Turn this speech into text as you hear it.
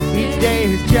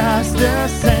stays just the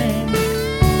same.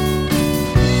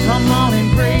 Come on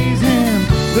and praise him.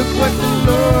 Look what the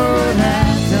Lord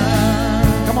has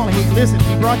done. Come on, listen,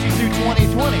 he brought you through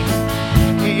 2020.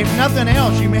 If nothing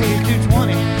else, you made it through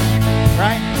 20,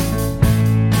 right?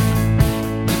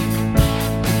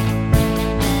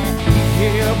 He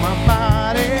healed my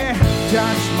body,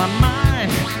 touched my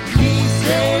mind. He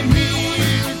saved me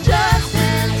just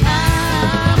in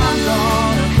time. I'm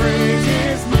gonna praise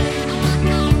his name.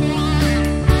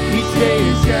 He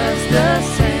stays just the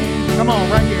same. Come on,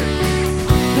 right here.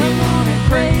 Come on and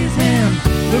praise him.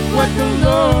 Look what the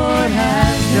Lord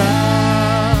has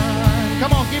done.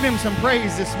 Come on, give him some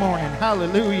praise this morning.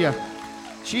 Hallelujah.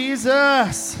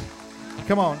 Jesus.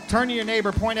 Come on, turn to your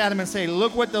neighbor, point at him and say,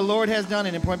 look what the Lord has done,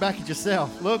 and then point back at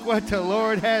yourself. Look what the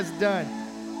Lord has done.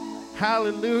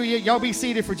 Hallelujah. Y'all be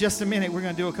seated for just a minute. We're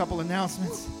going to do a couple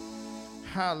announcements.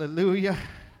 Hallelujah.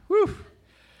 Woo.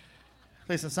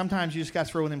 Listen, sometimes you just got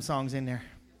to throw them songs in there.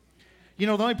 You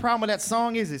know, the only problem with that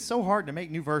song is it's so hard to make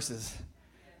new verses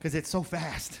because it's so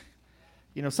fast.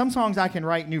 You know, some songs I can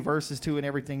write new verses to and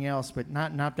everything else, but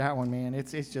not that one, man.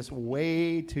 It's just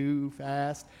way too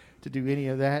fast to do any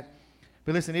of that.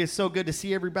 But listen, it is so good to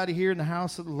see everybody here in the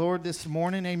house of the Lord this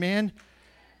morning. Amen.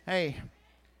 Hey,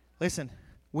 listen,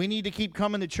 we need to keep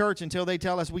coming to church until they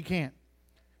tell us we can't.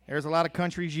 There's a lot of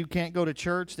countries you can't go to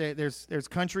church. There's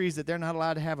countries that they're not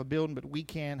allowed to have a building, but we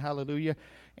can. Hallelujah.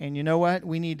 And you know what?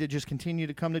 We need to just continue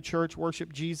to come to church,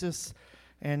 worship Jesus,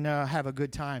 and have a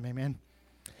good time. Amen.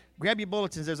 Grab your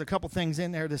bulletins. There's a couple things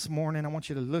in there this morning I want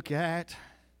you to look at.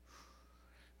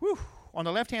 Whew. On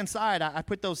the left-hand side, I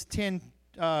put those 10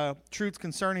 truths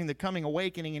concerning the coming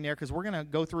awakening in there because we're going to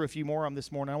go through a few more of them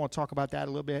this morning. I want to talk about that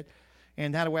a little bit,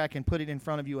 and that way I can put it in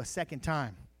front of you a second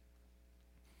time.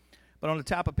 But on the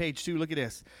top of page 2, look at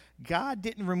this. God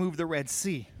didn't remove the Red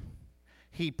Sea.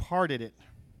 He parted it.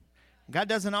 God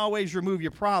doesn't always remove your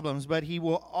problems, but he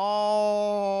will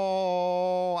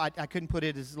I couldn't put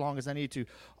it as long as I need to,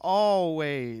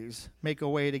 always make a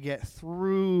way to get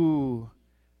through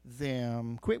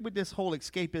them. Quit with this whole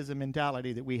escapism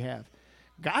mentality that we have.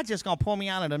 God's just going to pull me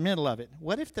out of the middle of it.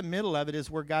 What if the middle of it is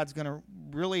where God's going to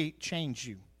really change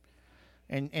you?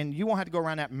 And you won't have to go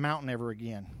around that mountain ever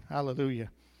again. Hallelujah.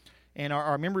 And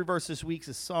our memory verse this week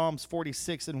is Psalms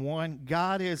 46:1.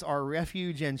 God is our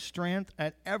refuge and strength,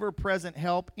 an ever-present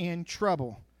help in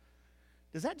trouble.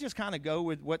 Does that just kind of go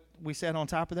with what we said on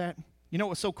top of that? You know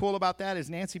what's so cool about that is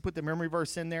Nancy put the memory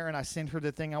verse in there, and I sent her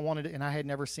the thing I wanted, and I had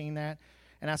never seen that.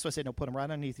 And that's why I said, no, put them right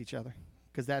underneath each other,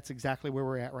 because that's exactly where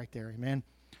we're at right there. Amen.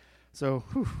 So,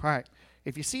 all right.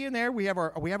 If you see in there, we have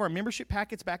our membership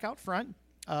packets back out front.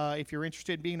 If you're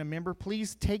interested in being a member,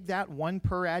 please take that, one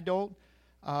per adult.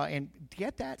 And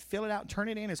get that, fill it out, turn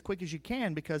it in as quick as you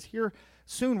can, because here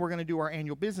soon we're going to do our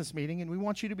annual business meeting, and we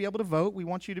want you to be able to vote. We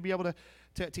want you to be able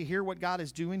to hear what God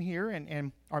is doing here,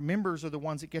 and our members are the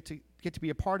ones that get to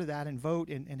be a part of that and vote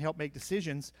and help make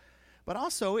decisions. But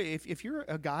also, if you're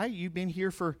a guy, you're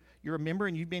a member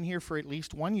and you've been here for at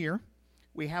least 1 year,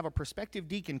 we have a prospective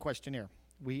deacon questionnaire.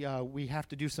 We have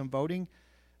to do some voting.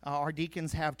 Our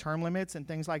deacons have term limits and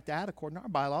things like that according to our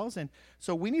bylaws, and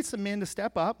so we need some men to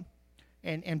step up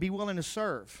and be willing to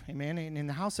serve. Amen. And in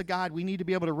the house of God, we need to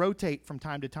be able to rotate from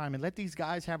time to time and let these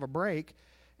guys have a break.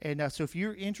 And so if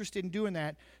you're interested in doing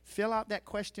that, fill out that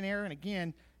questionnaire. And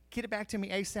again, get it back to me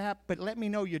ASAP, but let me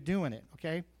know you're doing it,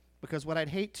 okay? Because what I'd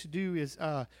hate to do is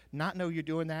not know you're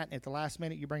doing that, and at the last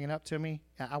minute you bring it up to me.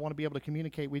 I want to be able to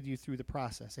communicate with you through the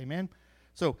process. Amen?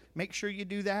 So make sure you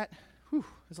do that. Whew,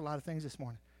 there's a lot of things this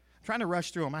morning. I'm trying to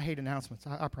rush through them. I hate announcements.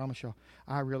 I promise y'all.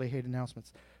 I really hate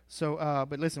announcements. So,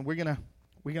 but listen, we're gonna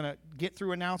get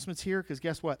through announcements here, because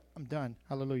guess what? I'm done.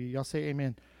 Hallelujah. Y'all say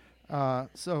amen. I'm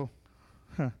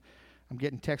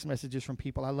getting text messages from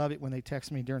people. I love it when they text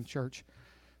me during church.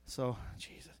 So,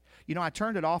 Jesus. You know, I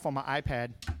turned it off on my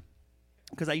iPad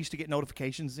because I used to get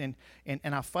notifications, and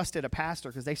I fussed at a pastor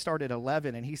because they started at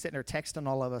 11, and he's sitting there texting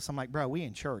all of us. I'm like, bro, we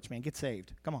in church, man. Get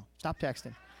saved. Come on. Stop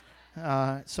texting.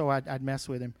 So I'd mess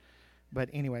with him. But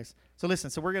anyways, so listen,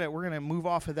 so we're gonna move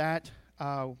off of that.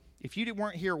 If you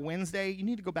weren't here Wednesday, you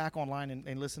need to go back online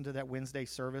and listen to that Wednesday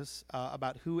service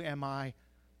about who am I,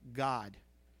 God,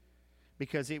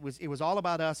 because it was all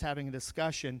about us having a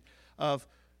discussion of,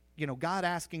 you know, God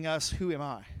asking us, who am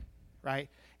I, right?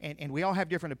 And we all have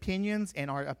different opinions,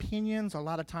 and our opinions a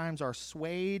lot of times are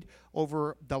swayed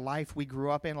over the life we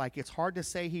grew up in. Like, it's hard to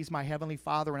say he's my heavenly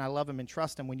father and I love him and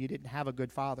trust him when you didn't have a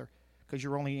good father, because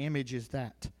your only image is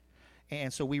that.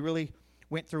 And so we really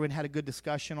went through and had a good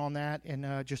discussion on that,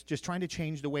 and just trying to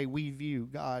change the way we view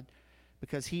God,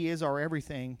 because he is our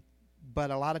everything.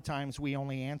 But a lot of times we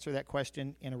only answer that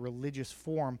question in a religious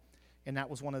form And that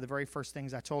was one of the very first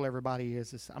things I told everybody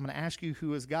is I'm going to ask you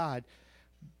who is God,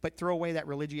 but throw away that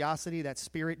religiosity, that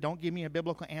spirit. Don't give me a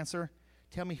biblical answer.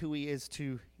 Tell me who he is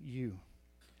to you.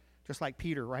 Just like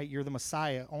Peter, right? You're the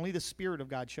Messiah. Only the Spirit of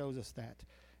God shows us that.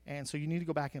 And so you need to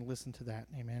go back and listen to that.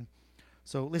 Amen.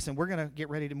 So listen, we're going to get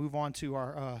ready to move on to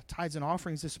our tithes and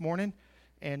offerings this morning.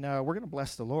 And we're going to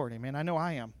bless the Lord. Amen. I know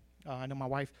I am. I know my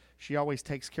wife, she always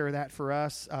takes care of that for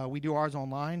us. We do ours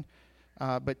online.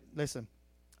 But listen,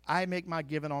 I make my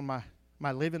giving on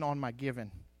my living on my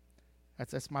giving.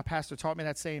 That's my pastor taught me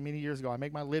that saying many years ago. I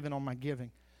make my living on my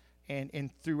giving.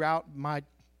 And throughout my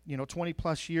 20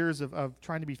 plus years of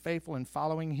trying to be faithful and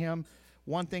following him,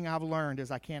 one thing I've learned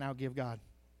is I can't outgive God.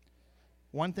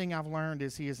 One thing I've learned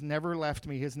is he has never left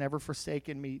me, he has never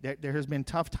forsaken me. There has been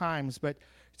tough times, but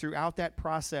throughout that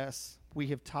process, we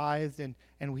have tithed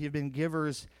and we have been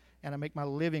givers, and I make my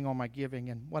living on my giving.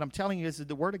 And what I'm telling you is that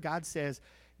the Word of God says,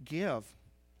 give.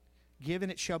 Give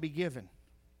and it shall be given.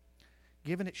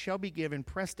 Give and it shall be given,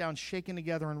 pressed down, shaken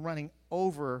together, and running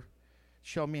over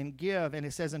shall men give. And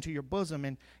it says unto your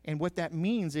bosom. And what that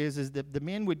means is that the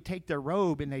men would take their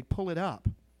robe and they'd pull it up.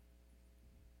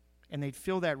 And they'd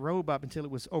fill that robe up until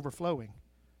it was overflowing.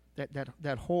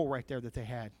 That hole right there that they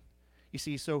had. You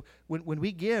see, so when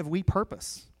we give, we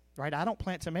purpose. Right? I don't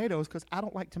plant tomatoes because I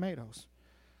don't like tomatoes.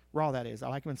 Raw, that is. I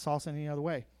like them in salsa any other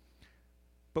way.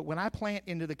 But when I plant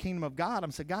into the kingdom of God,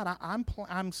 I'm saying, God,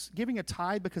 I'm giving a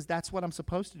tithe because that's what I'm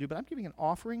supposed to do. But I'm giving an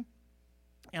offering,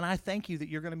 and I thank you that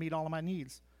you're going to meet all of my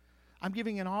needs. I'm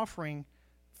giving an offering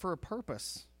for a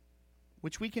purpose,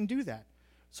 which we can do that.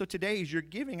 So today, as you're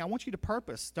giving, I want you to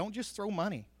purpose. Don't just throw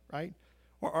money, right?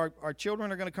 Or our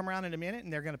children are going to come around in a minute,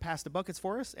 and they're going to pass the buckets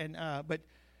for us. But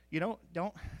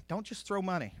don't just throw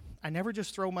money. I never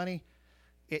just throw money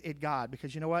at God,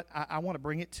 because you know what? I want to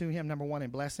bring it to him, number one,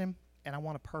 and bless him. And I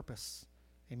want a purpose.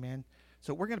 Amen.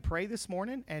 So we're going to pray this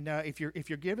morning. And if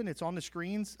you're giving, it's on the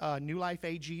screens,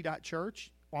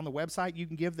 newlifeag.church. On the website, you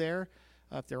can give there.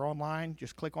 If they're online,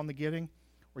 just click on the giving.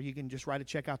 Or you can just write a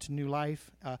check out to New Life.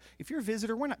 If you're a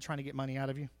visitor, we're not trying to get money out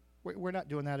of you. We're not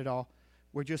doing that at all.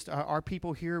 We're just, our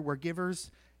people here, we're givers.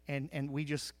 And we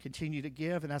just continue to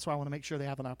give. And that's why I want to make sure they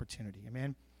have an opportunity.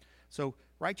 Amen. So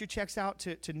write your checks out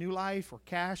to New Life or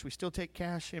cash. We still take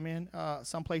cash. Amen.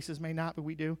 Some places may not, but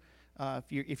we do.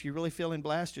 If you're really feeling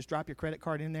blessed, just drop your credit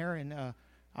card in there, and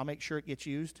I'll make sure it gets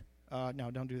used. No,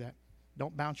 don't do that.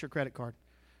 Don't bounce your credit card.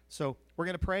 So we're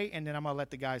going to pray, and then I'm going to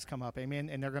let the guys come up, amen,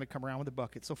 and they're going to come around with a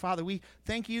bucket. So, Father, we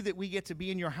thank you that we get to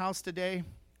be in your house today.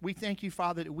 We thank you,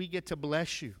 Father, that we get to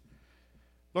bless you.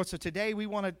 Lord, so today we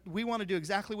want to do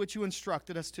exactly what you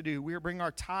instructed us to do. We are bringing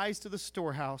our tithes to the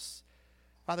storehouse.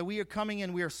 Father, we are coming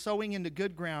and we are sowing into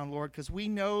good ground, Lord, because we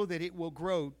know that it will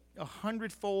grow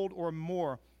 100-fold or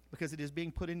more, because it is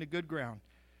being put into good ground.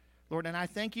 Lord, and I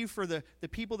thank you for the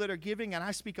people that are giving, and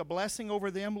I speak a blessing over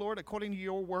them, Lord, according to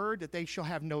your word, that they shall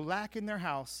have no lack in their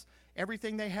house.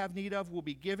 Everything they have need of will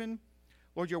be given.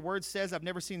 Lord, your word says, I've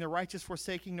never seen the righteous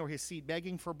forsaking nor his seed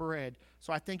begging for bread.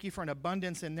 So I thank you for an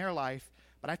abundance in their life,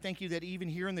 but I thank you that even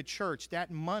here in the church,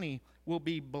 that money will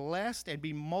be blessed and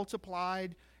be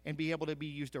multiplied and be able to be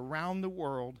used around the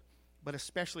world, but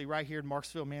especially right here in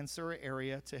Marksville, Mansura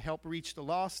area, to help reach the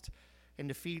lost and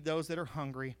to feed those that are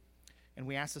hungry. And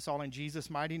we ask this all in Jesus'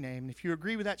 mighty name. And if you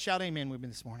agree with that, shout amen with me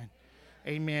this morning.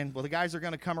 Amen. Well, the guys are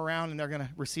going to come around and they're going to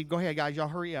receive. Go ahead, guys. Y'all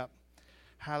hurry up.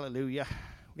 Hallelujah.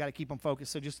 We got to keep them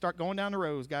focused. So just start going down the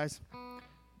rows, guys.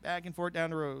 Back and forth down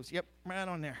the rows. Yep, right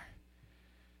on there.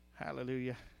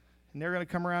 Hallelujah. And they're going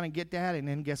to come around and get that. And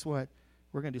then guess what?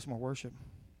 We're going to do some more worship.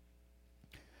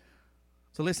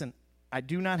 So listen, I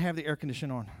do not have the air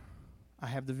conditioner on. I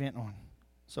have the vent on.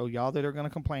 So y'all that are going to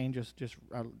complain, just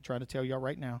I'll try to tell y'all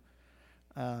right now,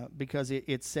 because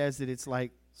it says that it's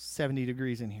like 70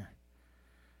 degrees in here.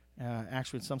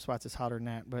 Actually, in some spots it's hotter than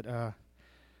that, but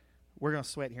we're going to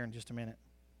sweat here in just a minute,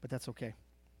 but that's okay.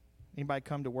 Anybody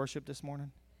come to worship this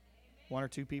morning? One or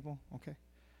two people? Okay.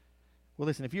 Well,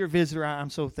 listen, if you're a visitor, I'm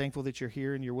so thankful that you're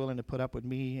here and you're willing to put up with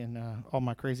me and all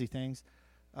my crazy things.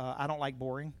 I don't like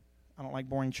boring. I don't like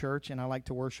boring church, and I like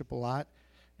to worship a lot.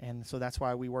 And so that's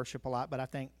why we worship a lot. But I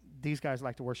think these guys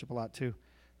like to worship a lot too.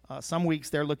 Some weeks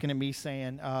they're looking at me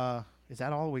saying, is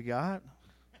that all we got?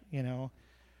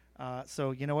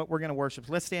 So you know what? We're going to worship.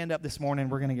 Let's stand up this morning.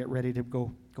 We're going to get ready to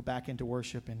go back into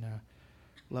worship and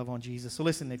love on Jesus. So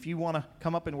listen, if you want to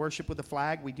come up and worship with a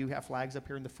flag, we do have flags up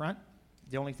here in the front.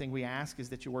 The only thing we ask is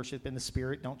that you worship in the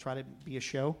Spirit. Don't try to be a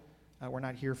show. We're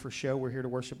not here for show. We're here to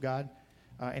worship God.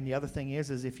 And the other thing is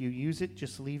if you use it,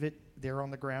 just leave it there on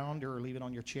the ground or leave it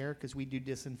on your chair, because we do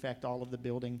disinfect all of the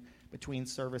building between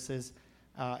services.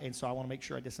 And so I want to make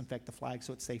sure I disinfect the flag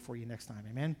so it's safe for you next time.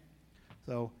 Amen?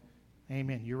 So,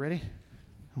 amen. You ready?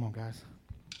 Come on, guys.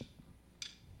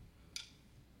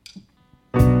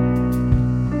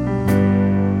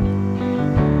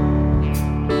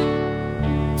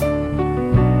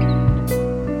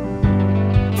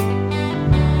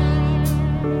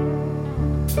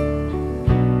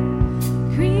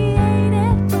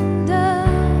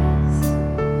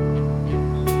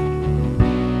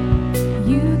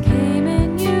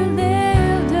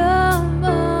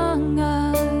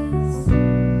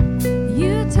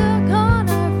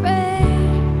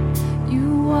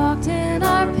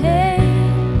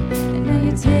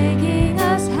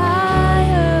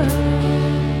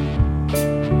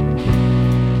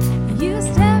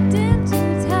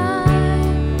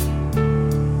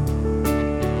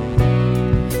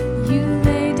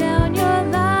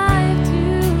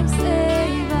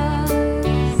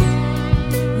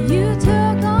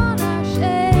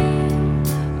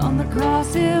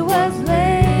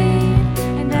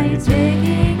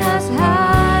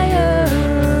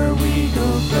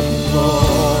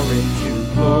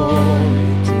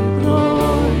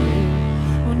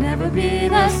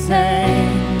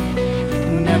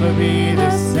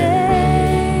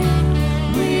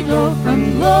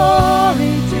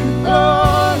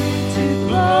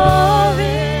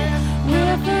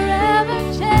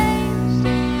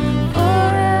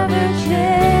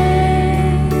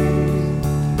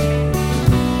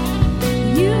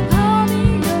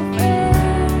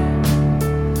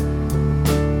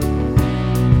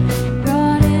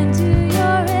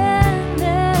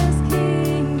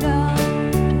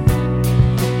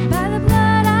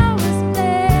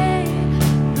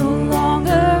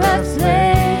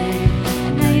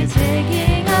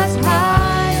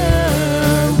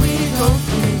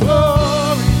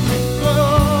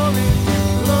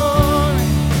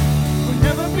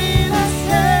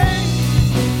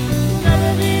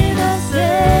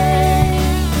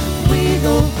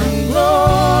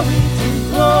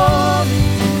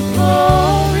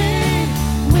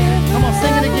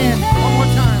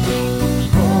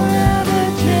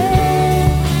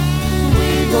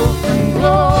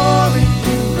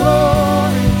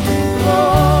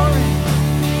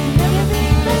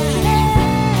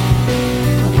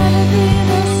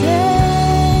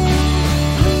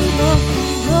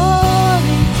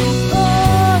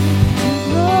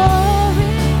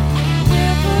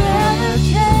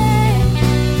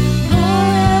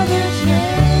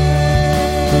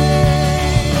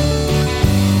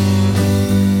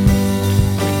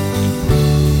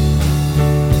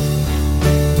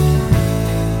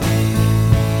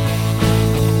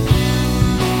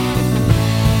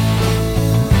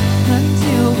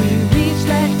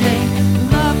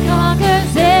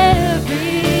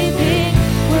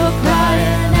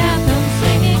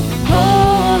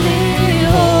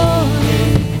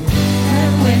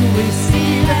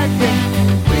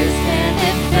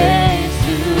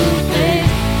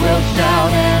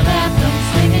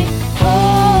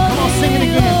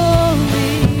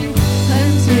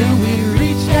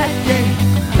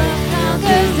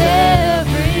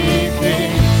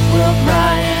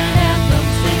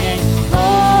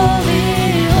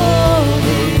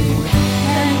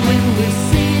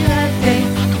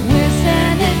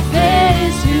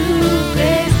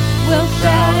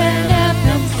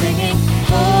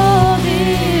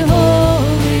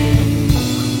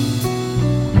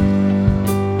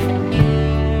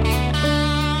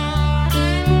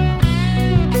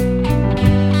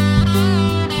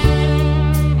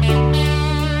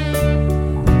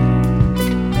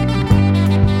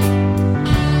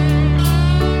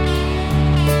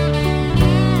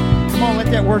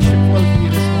 Worship flow through you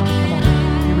this morning. Come on.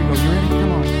 Here we go. You ready?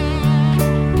 Come on.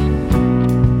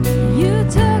 You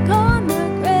took on the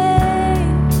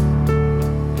grave,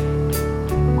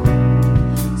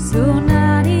 so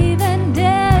not even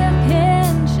death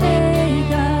can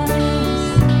shake us.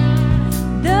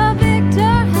 The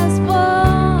victor has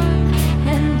won,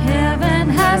 and heaven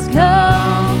has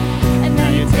come, and now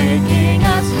you're taking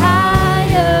us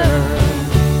higher.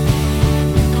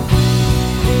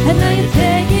 And now you're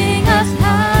taking us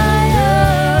higher.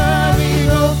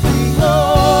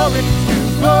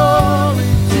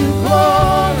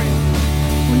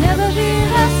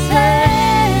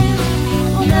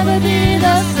 Be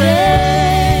the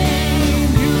same.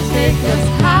 You take us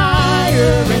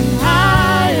higher and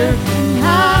higher and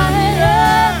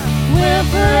higher. We're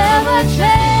forever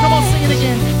changed. Come on, sing it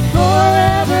again.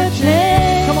 Forever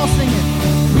changed. Come on, sing it.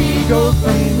 We go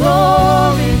from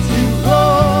glory to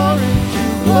glory to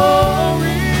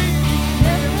glory.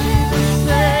 Never be the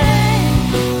same.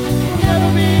 Never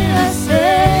be the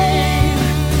same.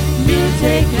 You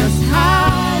take us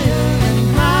higher and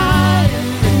higher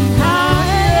and higher.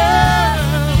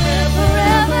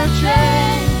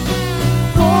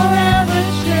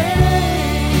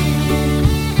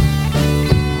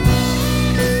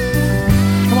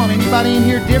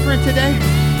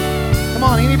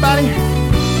 Anybody?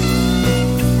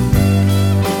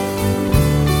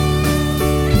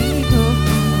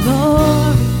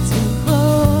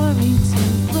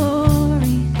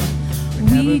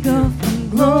 We go from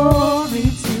glory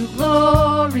to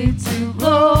glory to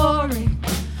glory.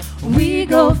 We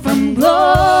go from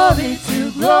glory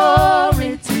to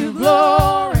glory to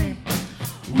glory.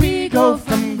 We go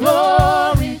from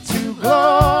glory to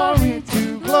glory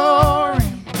to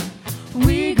glory.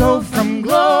 We go from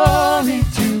glory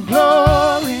to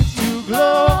glory to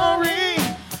glory.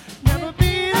 Never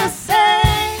be the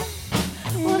same.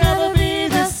 We'll never be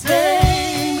the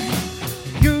same.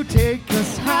 You take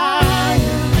us higher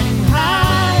and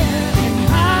higher and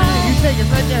higher. You take us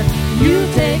right there. You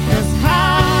take us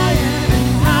higher and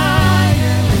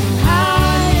higher and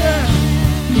higher.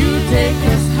 You take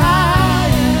us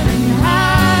higher and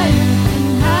higher and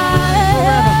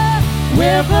higher.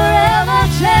 We're forever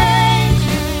changed,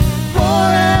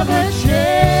 forever changed.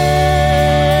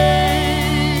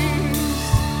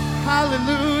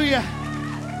 Hallelujah.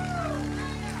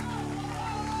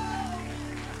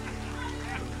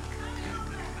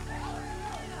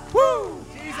 Woo!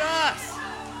 Jesus.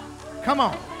 Come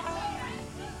on.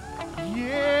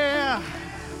 Yeah.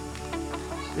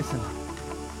 Listen.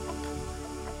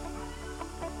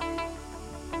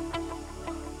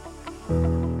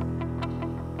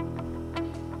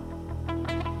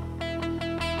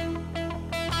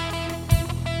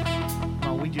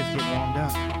 Oh, we just get warmed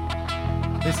up.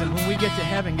 Listen, when we get to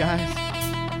heaven, guys,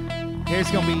 there's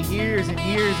going to be years and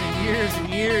years and years and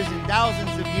years and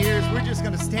thousands of years. We're just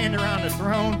going to stand around the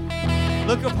throne,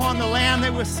 look upon the Lamb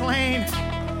that was slain,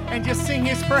 and just sing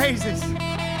his praises.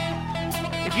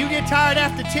 If you get tired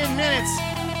after 10 minutes,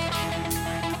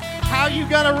 how you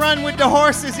going to run with the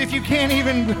horses if you can't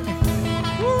even...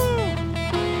 Woo.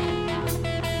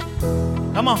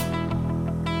 Come on.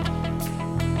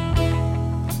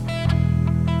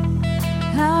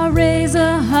 I raise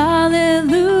a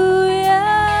hallelujah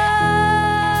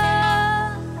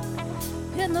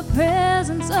in the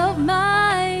presence of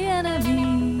my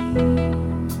enemies.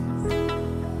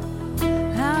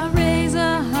 I raise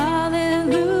a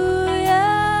hallelujah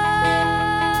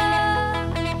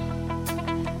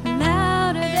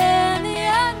louder than the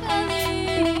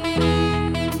unbelief.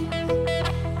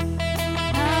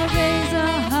 I raise a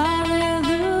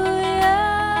hallelujah.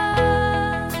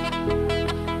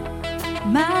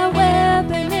 My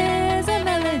weapon is a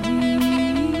melody.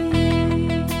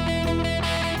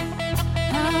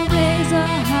 I raise a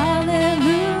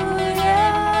hallelujah.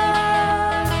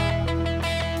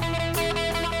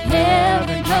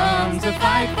 Heaven comes to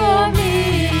fight for me.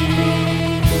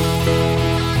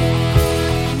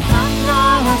 I'm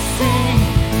gonna sing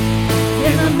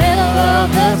in the middle of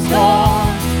the storm.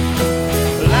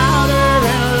 Louder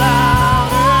and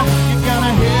louder, you're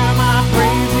gonna hear my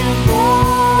praises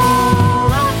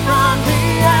roar. Up from the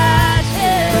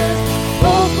ashes,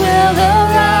 Hope will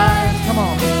arise. come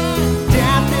on.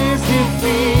 Death is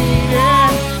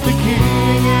defeated, the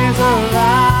King is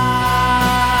alive.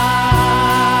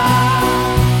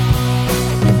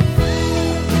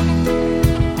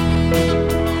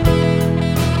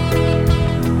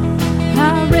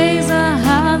 I raise a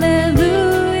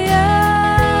hallelujah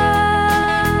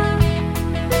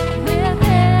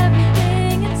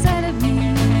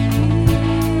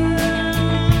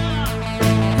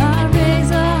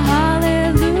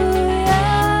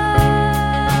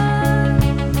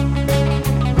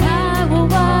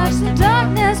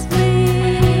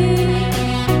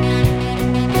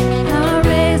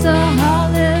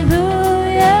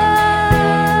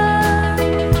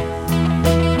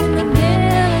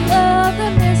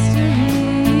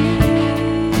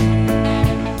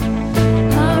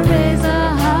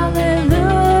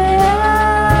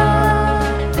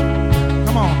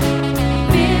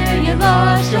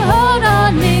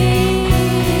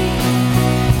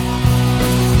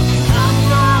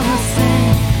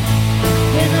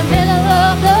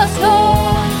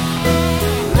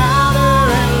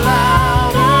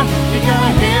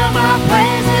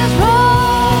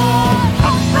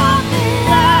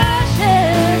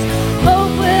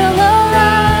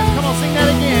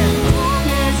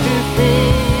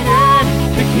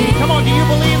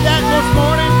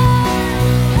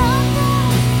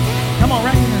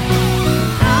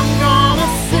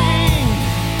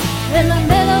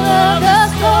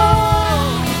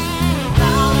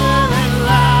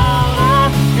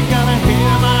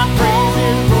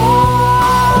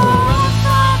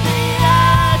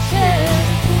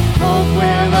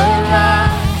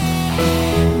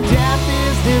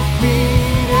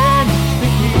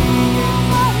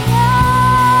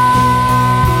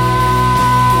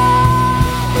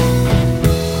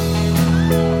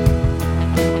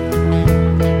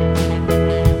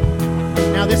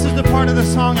part of the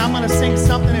song, I'm going to sing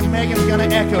something and Megan's going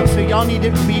to echo. So y'all need to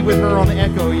be with her on the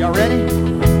echo. Y'all ready?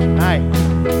 All right.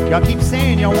 Y'all keep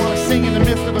saying y'all want to sing in the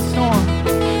midst of a storm.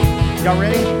 Y'all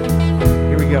ready?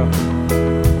 Here we go.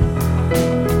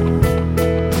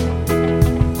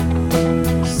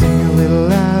 Sing a little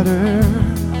louder.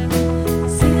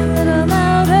 Sing a little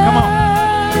louder. Come on.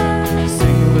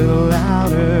 Sing a little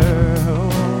louder.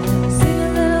 Sing a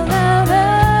little louder.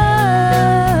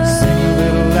 Sing a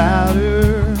little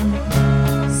louder.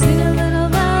 Sing a little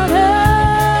louder.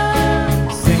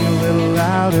 Sing a little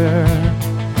louder.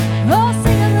 Oh,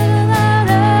 sing a little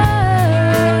louder.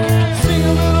 Sing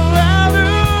a little louder.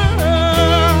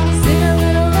 Sing a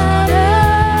little louder.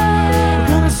 We're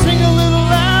gonna sing a little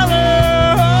louder.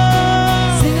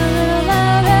 Sing a little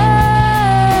louder.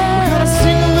 We're gonna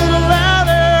sing a little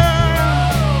louder.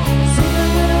 Sing a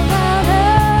little louder.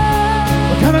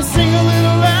 We're gonna sing a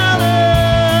little louder.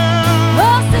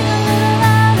 Oh, sing a little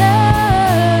louder.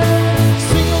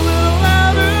 Sing a little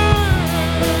louder.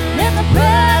 In the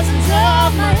presence of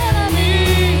my enemy.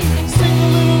 Sing a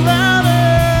little louder.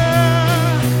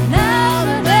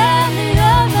 Louder than the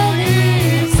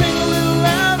unbelief. Sing a little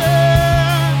louder.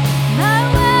 My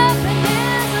weapon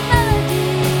is a melody.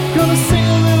 Gonna sing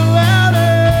a little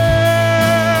louder.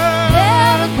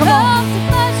 Heaven Come on. comes to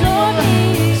pleasure me.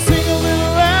 Sing a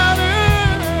little louder.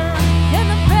 In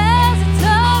the presence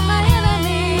of my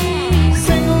enemy.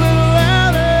 Sing a little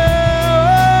louder.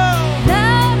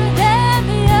 Louder than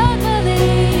the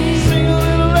unbelief. Sing a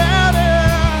little louder.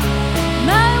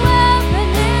 My weapon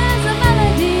is a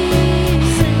melody.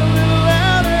 Sing a little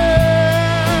louder.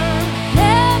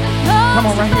 Heaven comes Come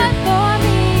on, to right here. fight for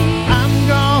me. I'm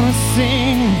gonna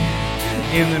sing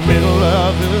in the middle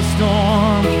of the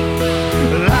storm.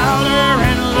 Louder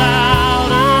and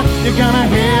louder, you're gonna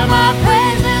hear my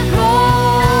praises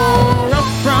roar up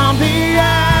from the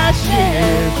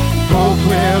ashes. Hope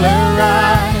will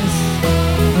arise.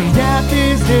 When death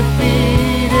is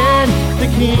defeated, the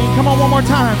King. Come on, one more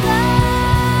time.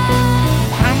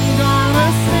 I'm gonna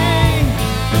sing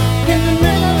in the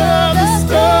middle of the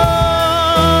storm.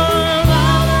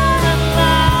 Louder and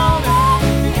louder,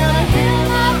 you're gonna hear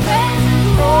my praises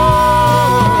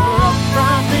roar up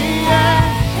from the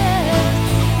ashes.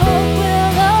 Hope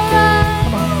will arise.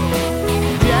 Come on.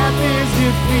 Death is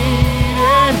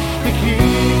defeated, the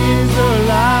King is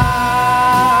alive.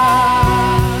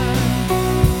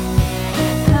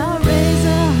 I'll raise a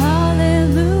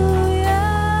hallelujah.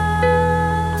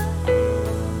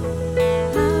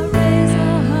 I'll raise a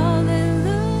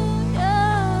hallelujah.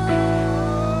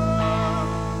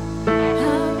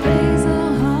 I'll raise a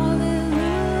hallelujah.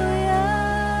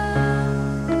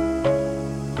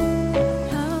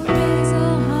 I'll raise a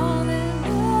hallelujah.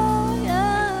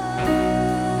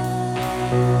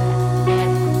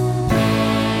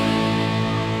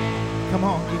 Come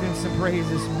on, give him some praise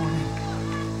this morning.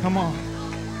 Come on.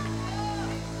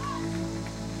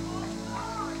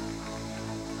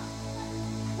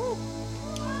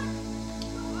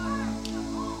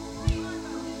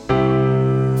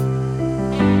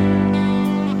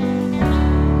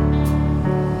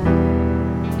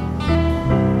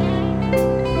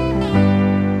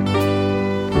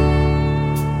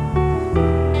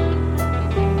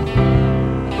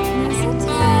 There's a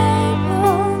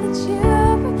table that you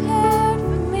prepared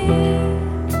for me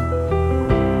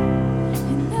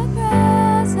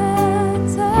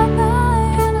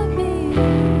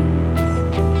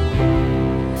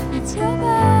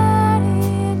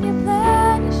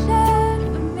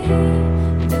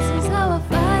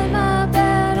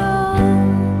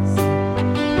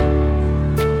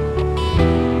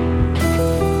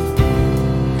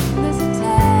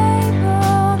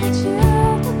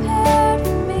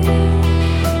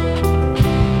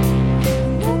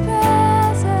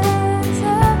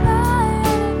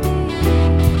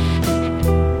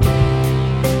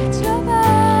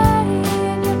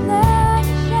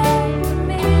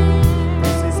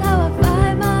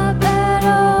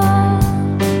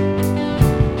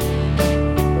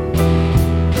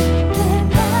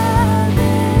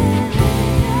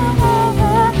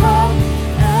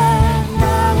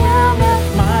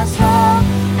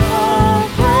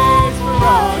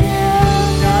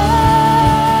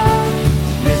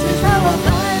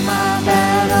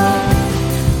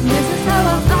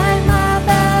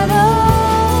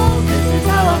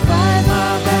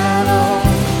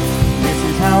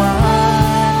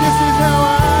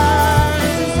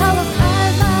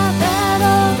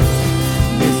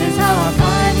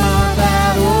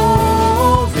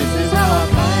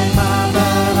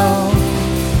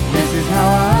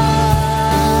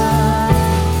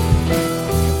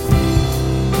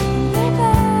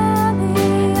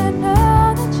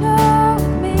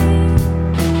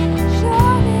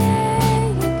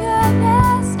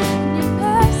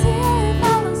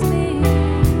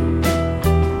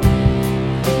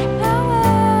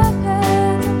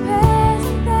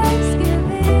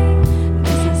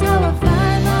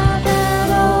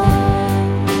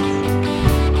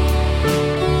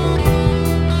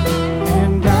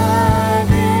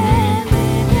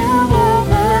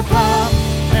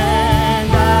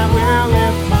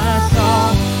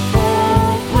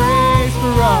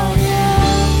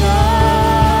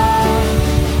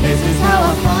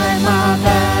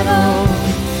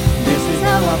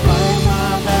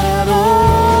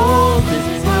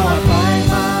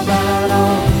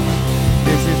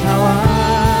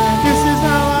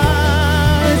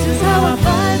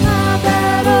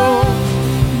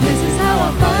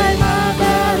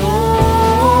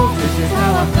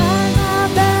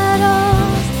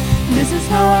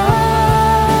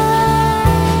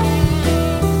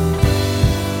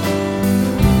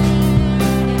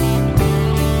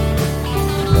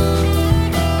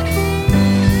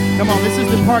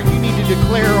heart, you need to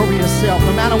declare over yourself.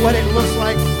 No matter what it looks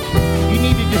like, you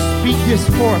need to just speak this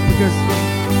forth, because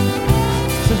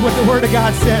this is what the Word of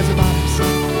God says about us.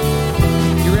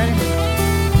 You ready?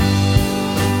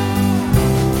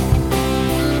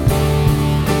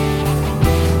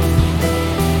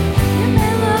 You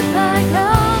may look like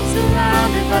I'm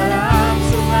surrounded, but I'm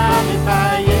surrounded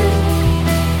by you.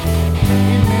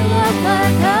 You may look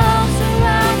like I'm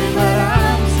surrounded, but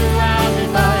I'm surrounded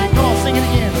by you. Come on, sing it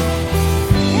again.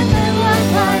 You may look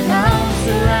like I'm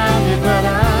surrounded, but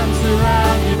I'm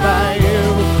surrounded by you.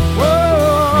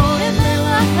 Whoa! It may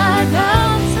look like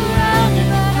I'm surrounded,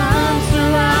 but I'm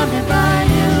surrounded by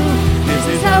you. This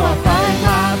is how I fight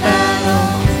my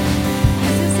battles.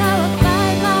 This is how I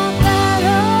fight my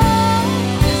battles.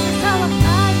 This is how I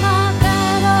fight my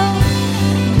battles.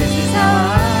 This is how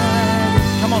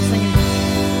Come on, sing it.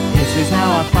 This is how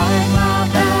I fight my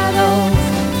battles.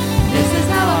 This is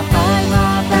how I fight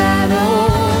my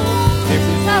battles. This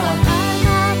is how I fight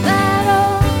my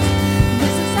battles.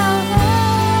 This is how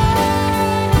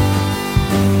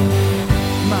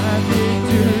My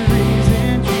victory's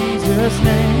in Jesus'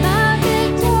 name. my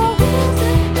victories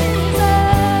in Jesus.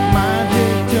 My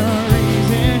victory's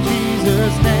in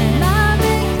Jesus' name. My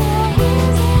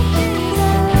victories in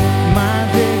Jesus. My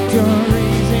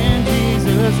victory's in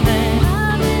Jesus' name.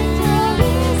 My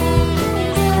victories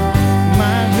in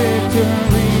My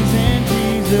victory's in Jesus.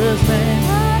 Jesus' name.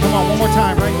 Come on, one more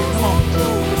time, right here. Come on.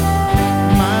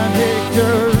 My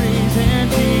victory's in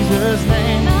Jesus'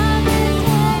 name.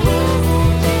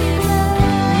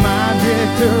 My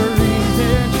victory's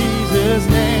in Jesus'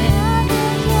 name.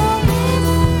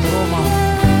 Come on.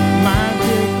 My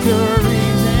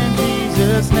victory's in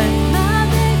Jesus' name.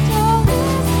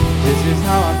 This is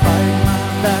how I fight my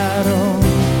battle.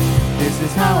 This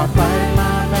is how I fight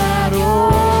my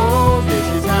battle. This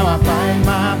is how I fight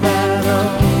my battle.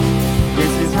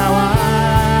 This is how I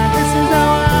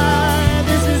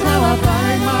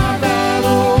fight my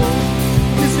battle.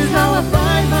 This is how I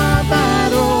fight my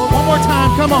battle. One more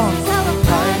time, come on.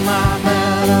 Fight my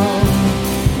battle.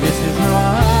 This is how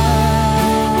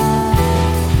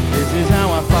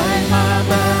I fight my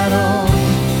battle.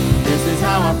 This is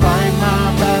how I fight my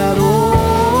battle.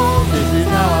 This is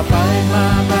how I fight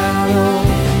my battle.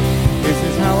 This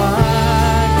is how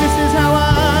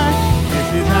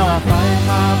I fight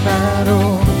my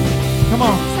battle. Come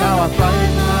on, how I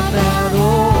fight my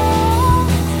battle.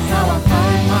 How I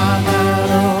fight my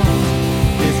battle.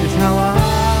 This is how I.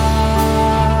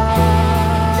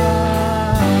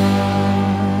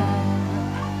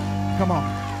 Come on.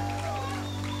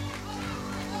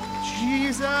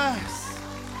 Jesus.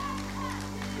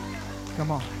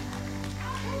 Come on.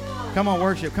 Come on,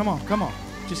 worship. Come on, come on.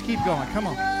 Just keep going. Come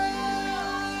on.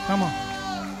 Come on.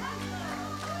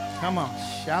 Come on.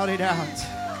 Shout it out.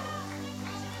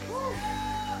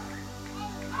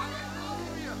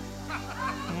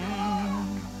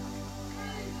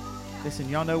 Listen,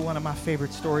 y'all know one of my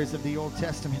favorite stories of the Old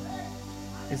Testament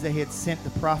is they had sent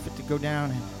the prophet to go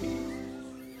down and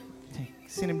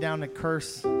sent him down to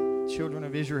curse the children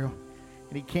of Israel.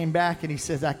 And he came back and he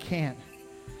says, I can't.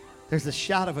 There's a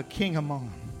shout of a king among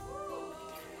them.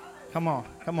 Come on,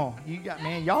 come on.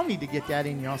 Y'all need to get that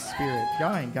in your spirit.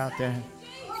 Y'all ain't got that.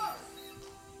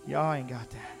 Y'all ain't got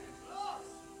that.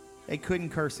 They couldn't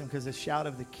curse him because the shout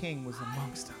of the king was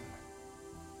amongst them.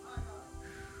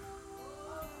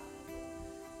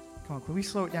 Come on, can we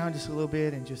slow it down just a little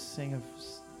bit and just sing of...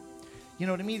 You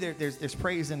know, to me, there's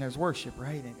praise and there's worship,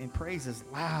 right? And praise is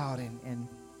loud and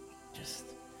just...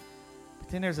 But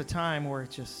then there's a time where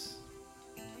it just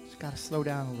got to slow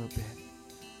down a little bit.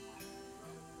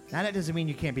 Now, that doesn't mean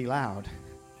you can't be loud.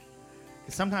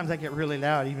 Because sometimes I get really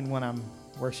loud even when I'm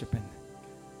worshiping.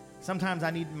 Sometimes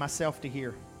I need myself to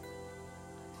hear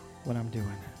what I'm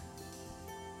doing.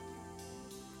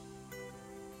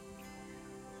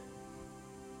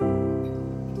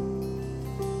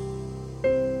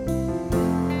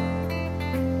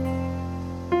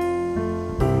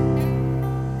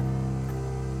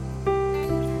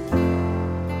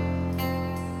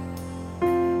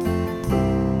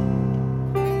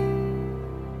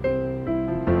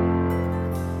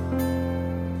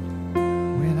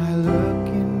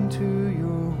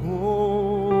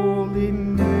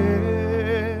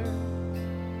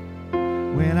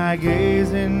 I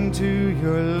gaze into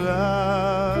your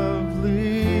loveliness,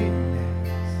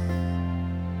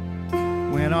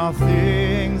 when all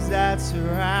things that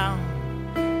surround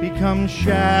become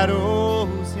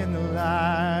shadows in the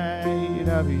light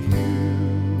of you.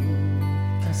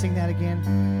 Can I sing that again?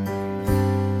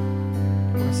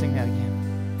 I want to sing that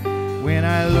again. When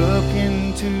I look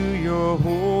into your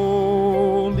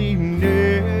holiness,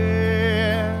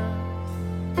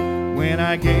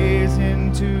 I gaze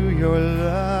into your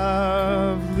loveliness,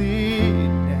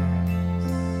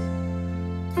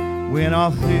 when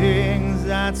all things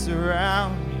that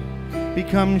surround me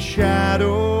become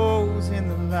shadows in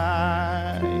the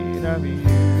light of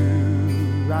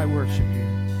you, I worship you.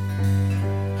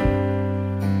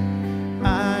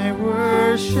 I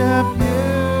worship you.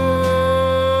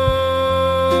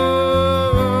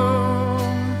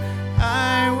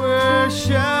 I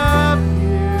worship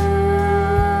you.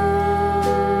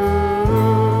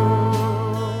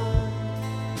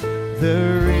 The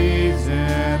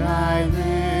reason I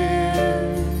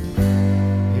live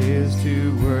is to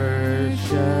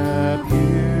worship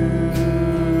you.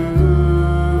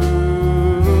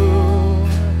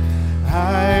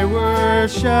 I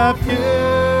worship you.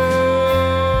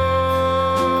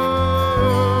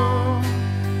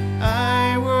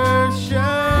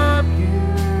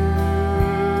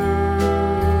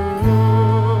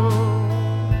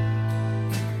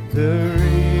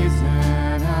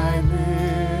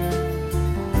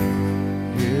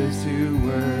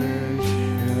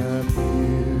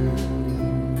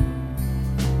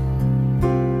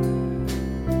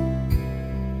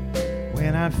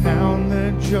 Found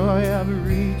the joy of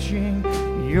reaching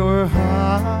your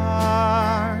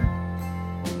heart,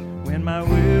 when my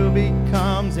will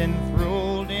becomes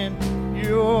enthralled in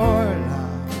your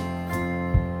love,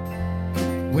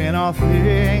 when all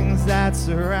things that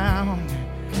surround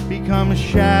become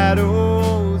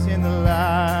shadows in the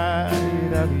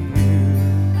light of you.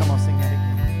 Come on, sing that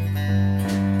again.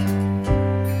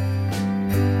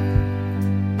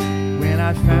 When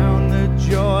I found the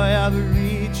joy of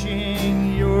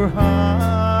reaching your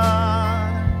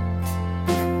heart,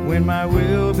 when my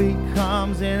will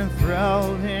becomes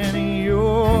enthralled in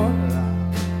your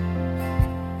love,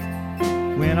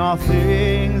 when all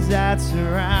things that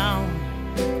surround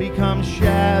become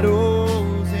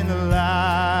shadows in the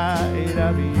light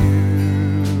of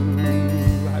you,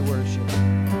 I worship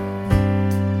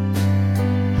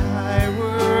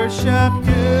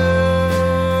you.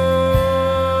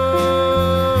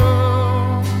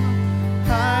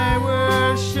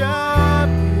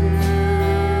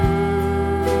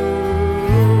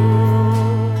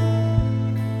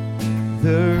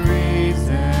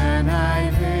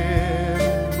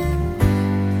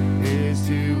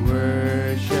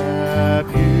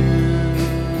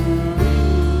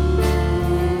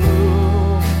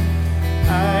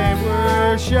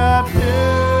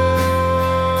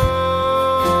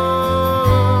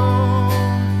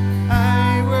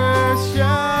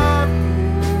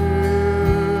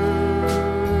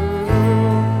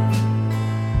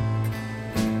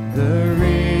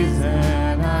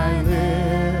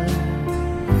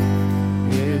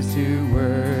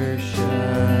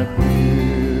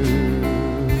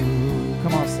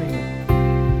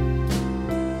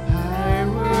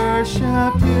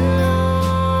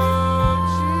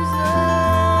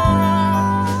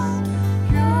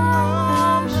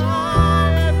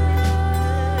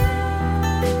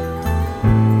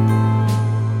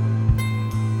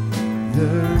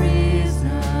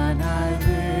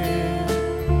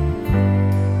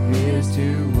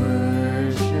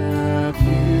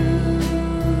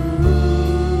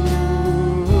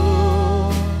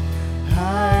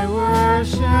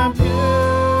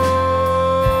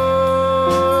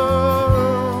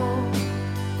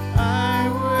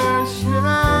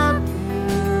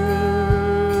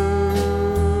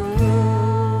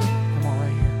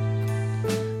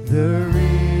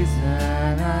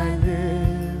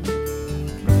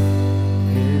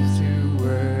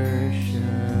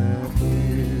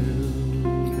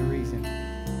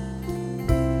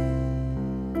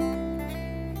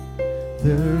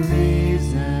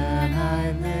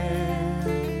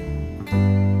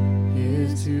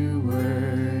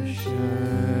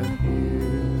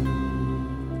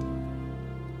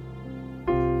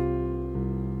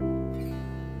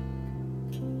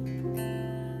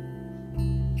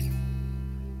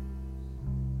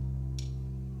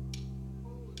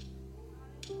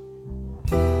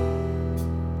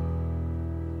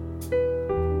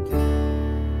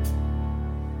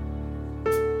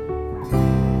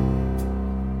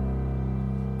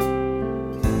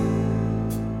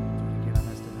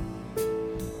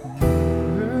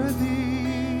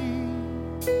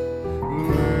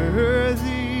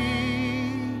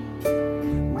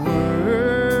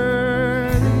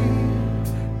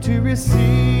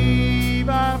 Receive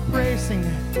our praise, sing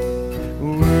that.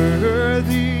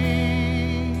 Worthy,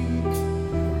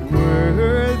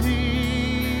 worthy,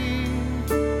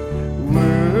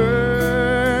 worthy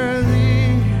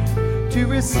to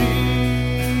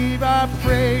receive our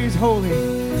praise. Holy,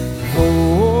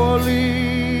 holy,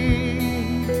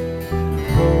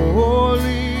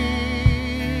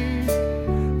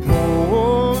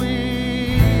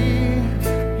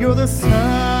 You're the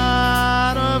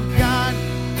Son of God.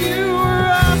 You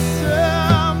are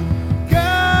awesome.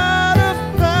 God of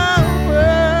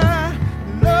power,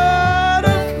 Lord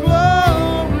of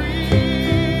glory.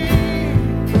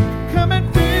 Come and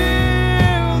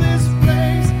fill this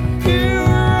place. You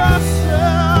are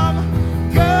awesome.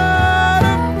 God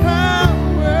of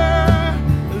power,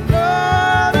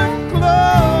 Lord of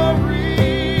glory.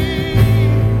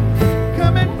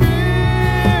 Come and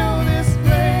fill this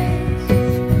place.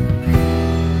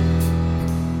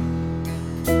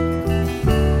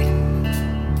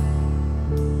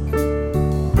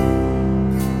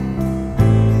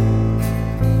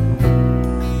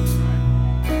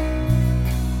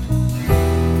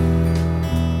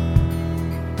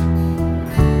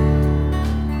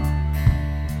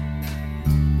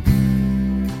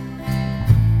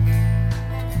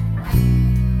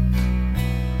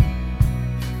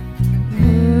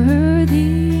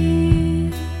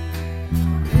 Worthy,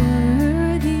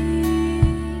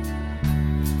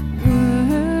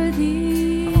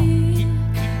 worthy,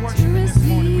 Keep worshiping this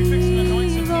morning. We fix to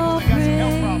anoint some people that got some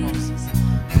health problems.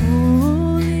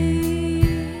 holy,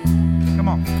 Come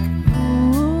on.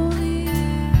 holy,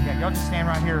 Yeah, y'all just stand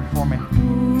right here for me.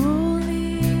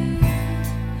 holy.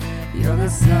 You're the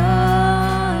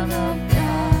Son of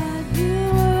God. You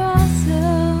are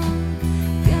awesome.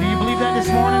 Do you believe that this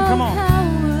morning? Come on.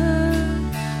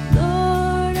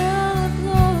 Lord of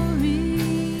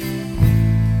glory,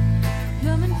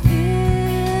 come and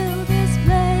fill this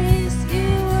place.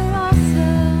 You are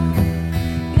awesome,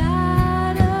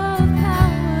 God of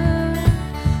power,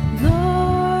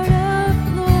 Lord of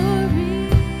glory.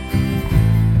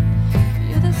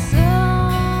 You're the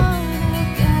Son of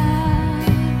God,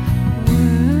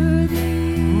 worthy,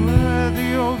 Worthy,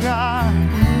 oh God.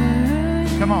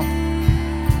 worthy. Come on.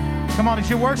 Come on, as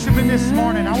you're worshiping this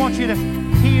morning, I want you to,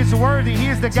 He is worthy. He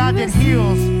is the God that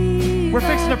heals. We're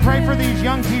fixing to pray for these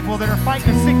young people that are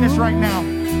fighting sickness right now.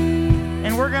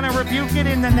 And we're going to rebuke it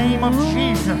in the name of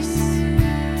Jesus.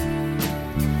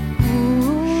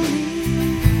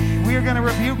 We are going to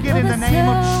rebuke it in the name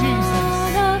of Jesus.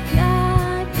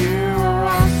 You are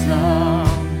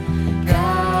awesome,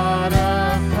 God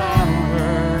of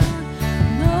power.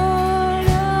 Lord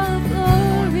of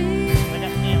glory, I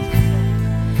got answers.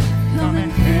 come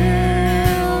and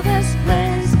fill this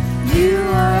place. You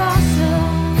are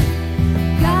awesome,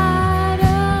 God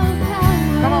of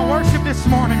power. Come on, worship this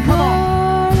morning. Come on.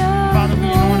 Lord of Father, we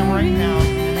anoint them right now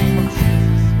in the name of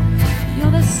Jesus.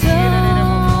 You're the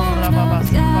Son of Father,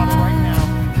 right God. now.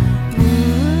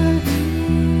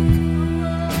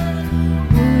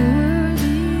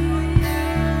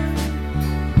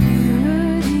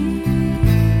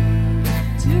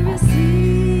 To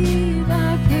receive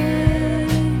our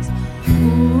praise,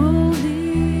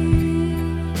 holy,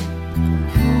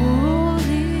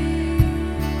 holy.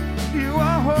 You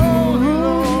are holy,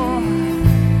 Lord.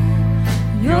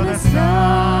 You're the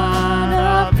Son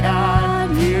of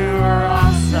God. You are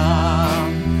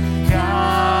awesome,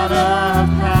 God of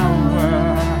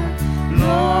power,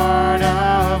 Lord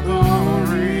of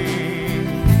glory.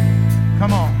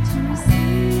 Come on. To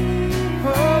receive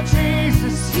Oh,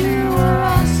 Jesus, you are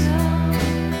awesome.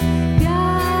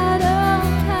 God of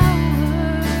power,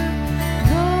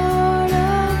 Lord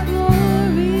of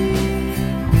glory,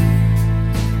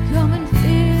 come and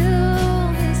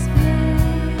fill this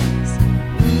place.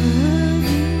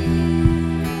 Worthy,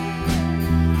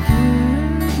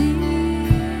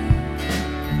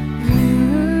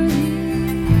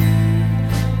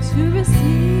 to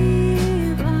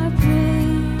receive our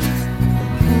praise.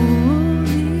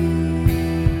 Holy,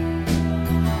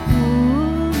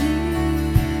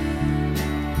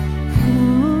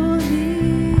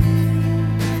 holy,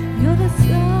 you're the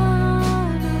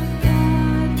Son of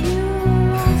God. You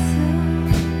are awesome,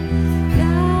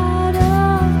 God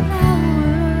of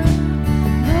power,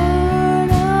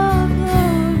 Lord of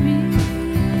glory.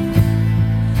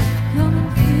 Come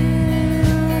and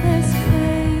fill this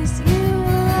place. You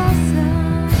are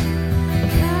awesome,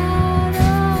 God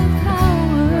of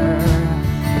power,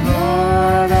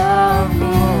 Lord of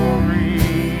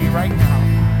glory. Right now.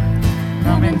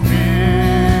 Come and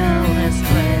fill this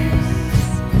place.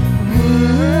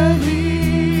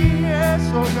 Worthy, yes,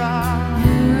 oh God.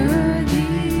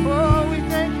 worthy, Oh, we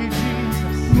thank you,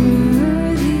 Jesus.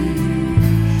 worthy.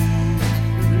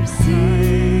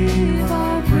 Receive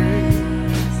our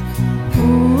praise,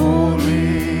 Holy,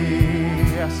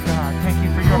 yes, God. Thank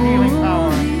you for your healing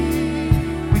power.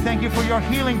 holy. We thank you for your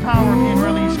healing power being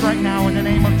released right now in the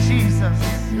name of Jesus.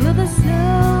 You're the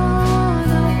Son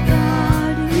of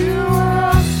God. You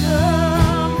are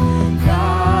awesome,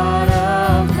 God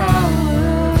of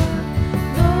power,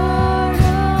 Lord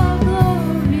of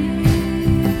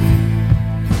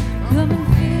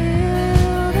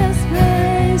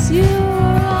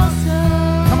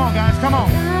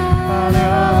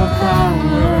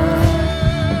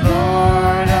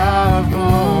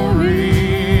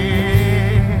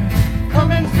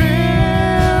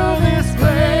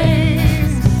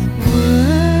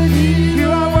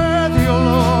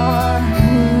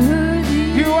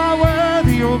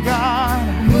God.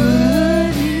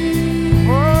 Worthy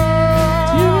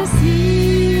to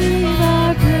receive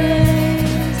our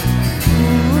praise.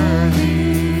 Worthy,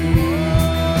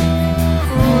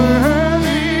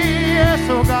 yes,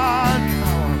 oh God.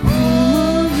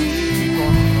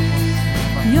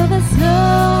 You're the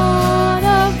Son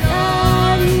of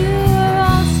God, you are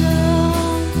awesome,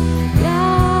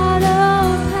 God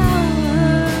of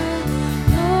power,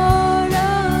 Lord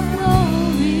of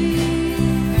glory.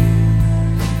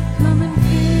 Come and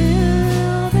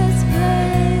fill this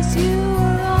place, you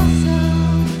are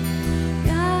awesome,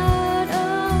 God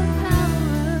of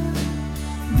power,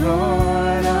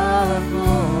 Lord of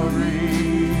glory,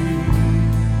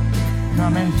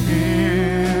 come and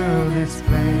fill this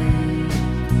place.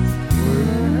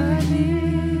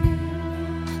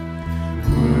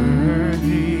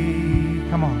 Worthy,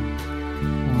 come on.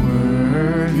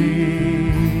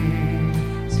 Worthy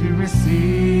to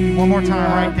receive. One more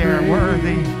time, right there.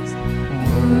 Worthy,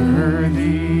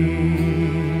 worthy,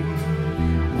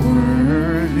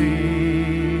 worthy.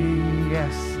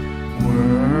 Yes,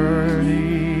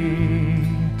 worthy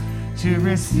to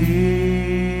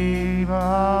receive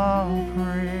all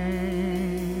praise.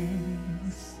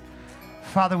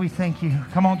 Father, we thank you.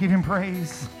 Come on, give him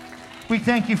praise. We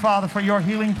thank you, Father, for your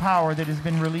healing power that has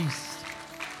been released.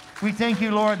 We thank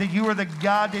you, Lord, that you are the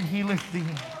God that healeth thee.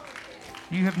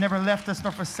 You have never left us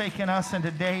nor forsaken us, and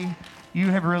today you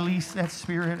have released that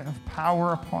spirit of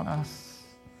power upon us.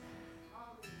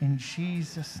 In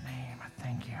Jesus' name, I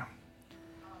thank you.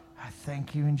 I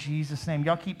thank you in Jesus' name.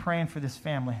 Y'all keep praying for this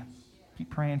family. Keep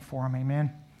praying for them.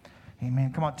 Amen.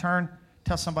 Amen. Come on, turn.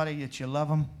 Tell somebody that you love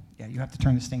them. Yeah, you have to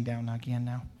turn this thing down again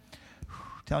now.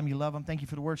 Tell them you love them. Thank you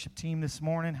for the worship team this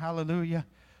morning. Hallelujah.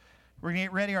 We're going to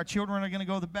get ready. Our children are going to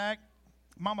go to the back.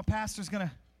 Mama Pastor's going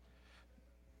to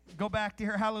go back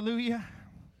there. Hallelujah.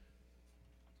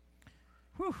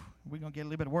 Whew. We're going to get a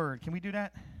little bit of word. Can we do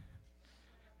that? I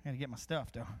got to get my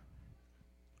stuff, though.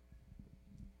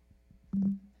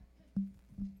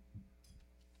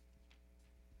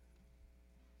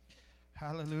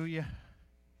 Hallelujah.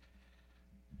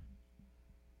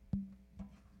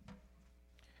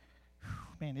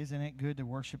 Man, isn't it good to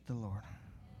worship the Lord?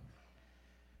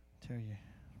 I tell you,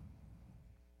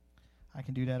 I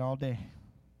can do that all day.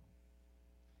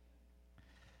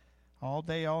 All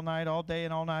day, all night, all day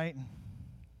and all night. And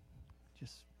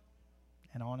just,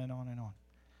 and on and on and on.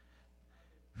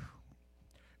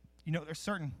 You know, there's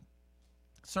certain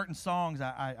songs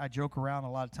I joke around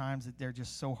a lot of times that they're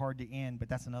just so hard to end, but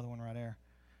that's another one right there.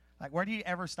 Like, where do you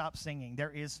ever stop singing?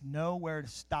 There is nowhere to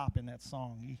stop in that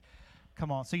song. Come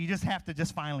on. So you just have to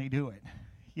just finally do it.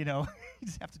 You know, you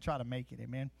just have to try to make it.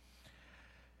 Amen.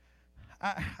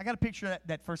 I got a picture of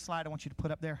that first slide I want you to put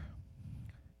up there.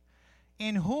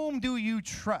 In whom do you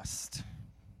trust?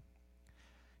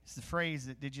 It's the phrase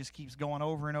that just keeps going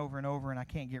over and over and over, and I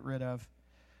can't get rid of.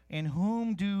 In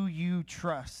whom do you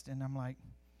trust? And I'm like,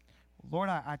 Lord,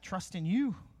 I trust in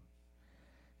you.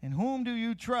 In whom do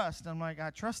you trust? I'm like,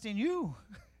 I trust in you.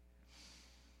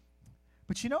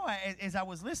 But you know, as I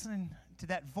was listening to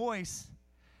that voice,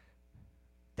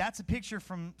 that's a picture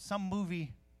from some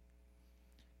movie.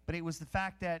 But it was the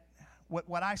fact that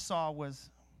what I saw was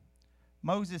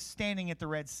Moses standing at the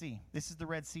Red Sea. This is the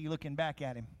Red Sea looking back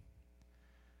at him.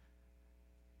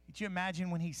 Could you imagine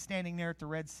when he's standing there at the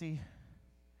Red Sea?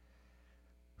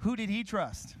 Who did he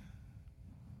trust?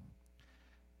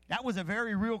 That was a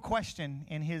very real question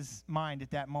in his mind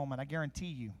at that moment, I guarantee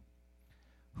you.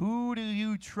 Who do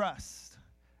you trust?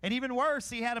 And even worse,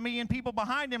 he had 1 million people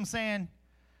behind him saying,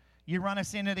 you run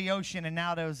us into the ocean, and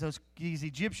now these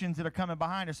Egyptians that are coming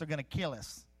behind us are going to kill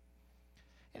us.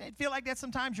 And it feel like that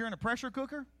sometimes you're in a pressure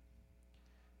cooker,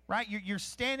 right? You're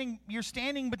standing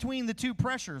between the two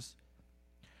pressures.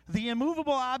 The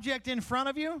immovable object in front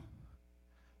of you,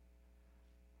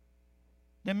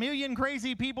 the 1 million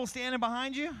crazy people standing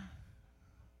behind you.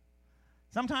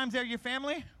 Sometimes they're your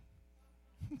family.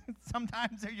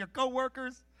 Sometimes they're your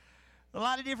coworkers. A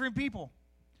lot of different people.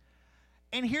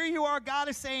 And here you are, God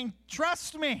is saying,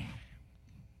 trust me.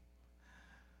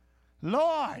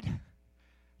 Lord,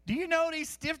 do you know these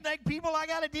stiff-necked people I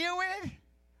got to deal with?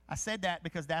 I said that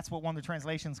because that's what one of the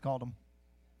translations called them.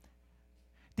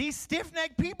 These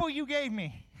stiff-necked people you gave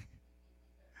me.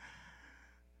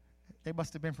 They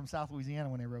must have been from South Louisiana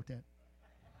when they wrote that.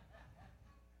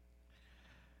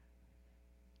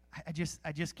 I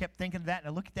just kept thinking of that.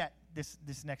 Now look at this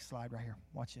next slide right here.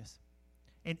 Watch this.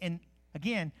 And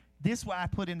again, this what I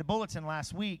put in the bulletin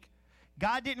last week.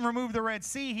 God didn't remove the Red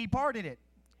Sea. He parted it.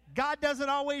 God doesn't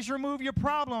always remove your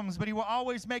problems, but he will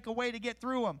always make a way to get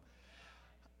through them.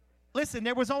 Listen,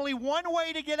 there was only one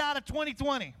way to get out of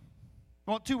 2020.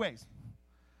 Well, two ways.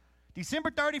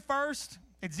 December 31st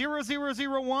at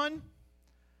 0001,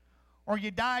 or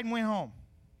you died and went home.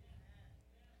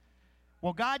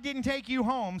 Well, God didn't take you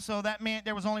home, so that meant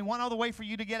there was only one other way for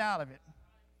you to get out of it.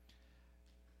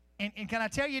 And can I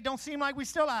tell you, it don't seem like we're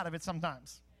still out of it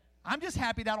sometimes. I'm just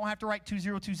happy that I don't have to write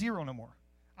 2020 no more.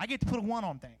 I get to put a 1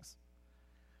 on things.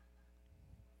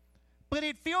 But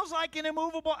it feels like an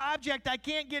immovable object I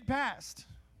can't get past.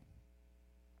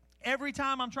 Every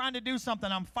time I'm trying to do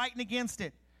something, I'm fighting against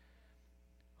it.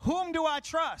 Whom do I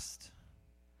trust?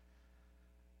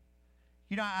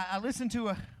 You know, I listened to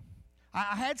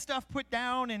I had stuff put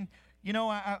down, and, you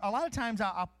know, a lot of times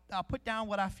I'll put down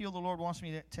what I feel the Lord wants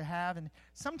me to have, and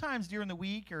sometimes during the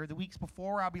week or the weeks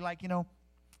before, I'll be like, you know,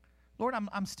 Lord,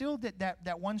 I'm still,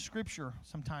 that one scripture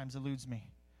sometimes eludes me.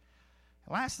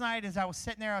 Last night as I was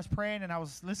sitting there, I was praying, and I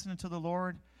was listening to the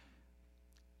Lord,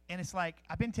 and it's like,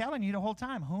 I've been telling you the whole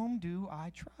time, whom do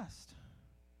I trust?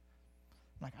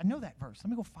 I'm like, I know that verse. Let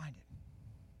me go find it.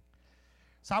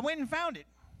 So I went and found it.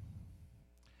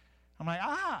 I'm like,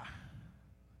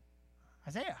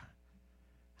 Isaiah.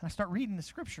 And I start reading the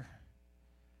scripture.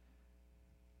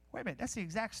 Wait a minute, that's the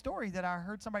exact story that I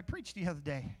heard somebody preach the other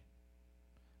day.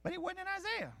 But it wasn't in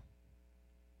Isaiah.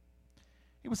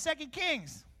 It was 2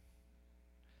 Kings.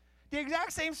 The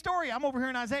exact same story. I'm over here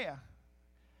in Isaiah.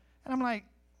 And I'm like,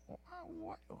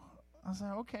 what? I was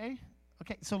like, okay,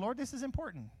 so Lord, this is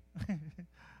important.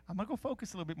 I'm going to go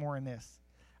focus a little bit more on this.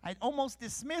 I almost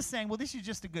dismissed saying, well, this is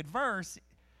just a good verse.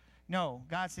 No,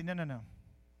 God said, no.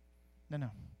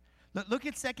 Look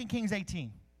at 2 Kings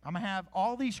 18. I'm going to have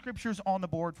all these scriptures on the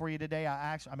board for you today.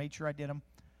 I made sure I did them.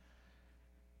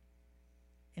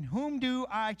 In whom do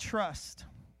I trust?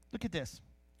 Look at this.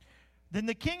 Then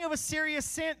the king of Assyria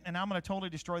sent, and I'm going to totally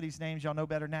destroy these names. Y'all know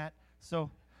better than that. So,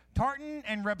 Tartan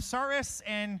and Rabsaris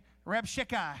and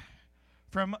Rabshakeh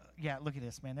from, look at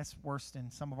this, man. That's worse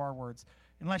than some of our words.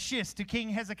 And Lachish to King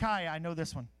Hezekiah. I know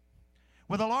this one.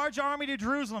 With a large army to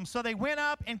Jerusalem. So they went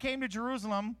up and came to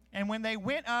Jerusalem. And when they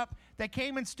went up, they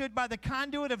came and stood by the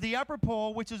conduit of the upper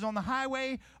pool, which is on the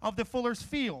highway of the fuller's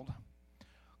field.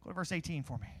 Go to verse 18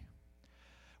 for me.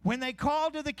 When they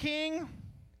called to the king,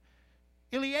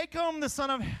 Eliakim, the son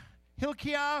of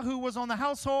Hilkiah, who was on the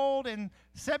household, and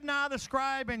Sebna, the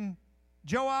scribe, and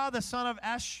Joah, the son of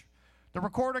Ash, the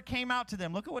recorder, came out to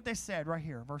them. Look at what they said right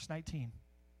here, verse 19.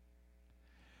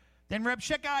 Then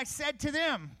Rabshakeh said to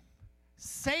them,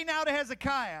 say now to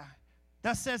Hezekiah,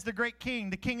 thus says the great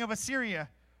king, the king of Assyria,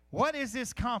 what is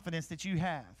this confidence that you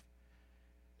have?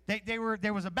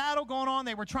 There was a battle going on.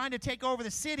 They were trying to take over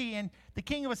the city, and the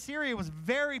king of Assyria was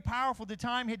very powerful at the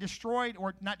time. He had destroyed,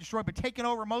 or not destroyed, but taken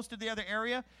over most of the other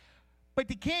area. But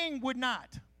the king would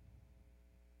not.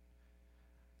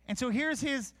 And so here's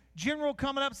his general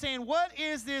coming up saying, what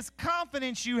is this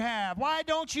confidence you have? Why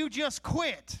don't you just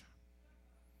quit?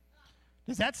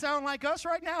 Does that sound like us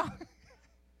right now?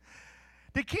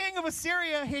 The king of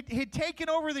Assyria had taken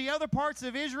over the other parts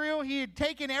of Israel. He had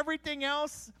taken everything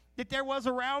else that there was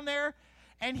around there,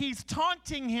 and he's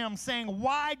taunting him, saying,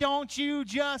 why don't you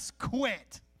just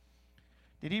quit?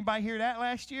 Did anybody hear that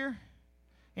last year?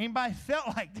 Anybody felt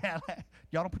like that?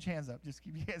 Y'all don't put your hands up. Just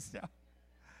keep your hands down.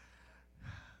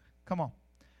 Come on.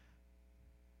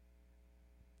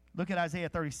 Look at Isaiah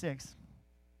 36.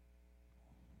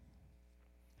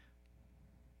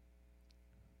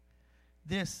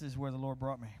 This is where the Lord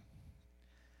brought me.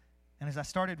 And as I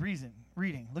started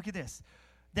reading, look at this.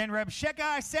 Then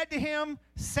Rabshakeh said to him,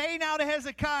 say now to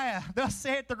Hezekiah, thus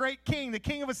saith the great king, the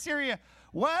king of Assyria,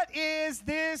 what is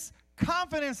this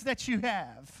confidence that you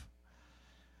have?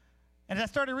 And as I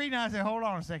started reading, I said, hold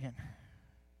on a second.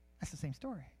 That's the same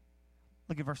story.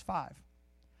 Look at verse 5.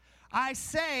 I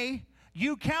say,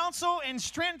 you counsel and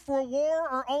strength for war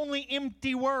are only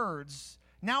empty words.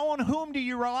 Now on whom do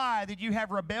you rely that you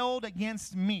have rebelled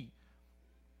against me?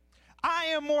 I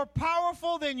am more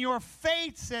powerful than your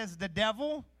faith, says the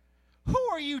devil. Who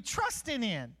are you trusting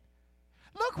in?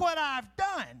 Look what I've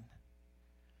done.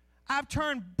 I've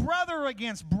turned brother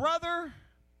against brother,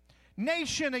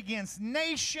 nation against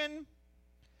nation.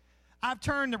 I've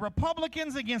turned the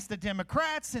Republicans against the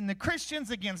Democrats and the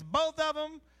Christians against both of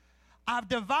them. I've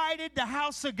divided the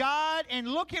house of God, and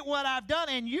look at what I've done.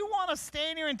 And you want to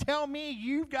stand here and tell me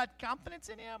you've got confidence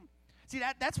in him? See,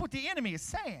 that's what the enemy is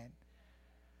saying.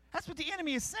 That's what the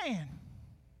enemy is saying.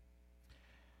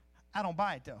 I don't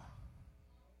buy it, though.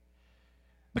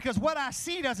 Because what I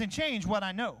see doesn't change what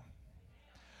I know.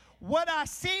 What I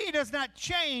see does not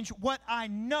change what I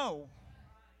know.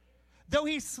 Though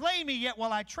he slay me, yet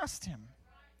will I trust him.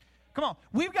 Come on.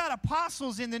 We've got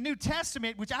apostles in the New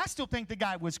Testament, which I still think the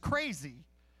guy was crazy,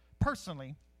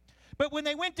 personally. But when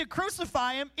they went to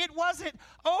crucify him, it wasn't,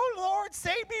 oh, Lord,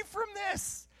 save me from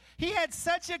this. He had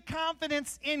such a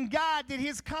confidence in God that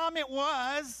his comment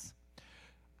was,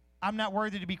 I'm not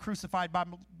worthy to be crucified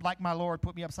like my Lord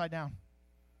put me upside down.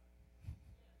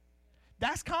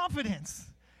 That's confidence.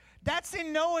 That's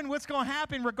in knowing what's going to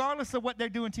happen regardless of what they're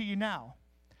doing to you now.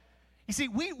 You see,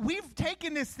 we've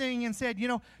taken this thing and said,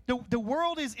 the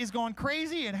world is going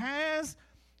crazy. It has.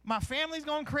 My family's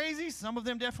gone crazy. Some of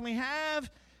them definitely have.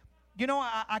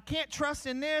 I can't trust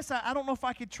in this. I don't know if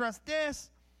I could trust this.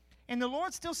 And the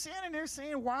Lord's still standing there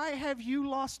saying, why have you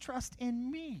lost trust in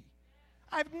me?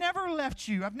 I've never left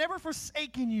you. I've never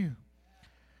forsaken you.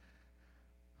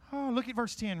 Oh, look at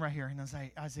verse 10 right here in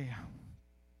Isaiah.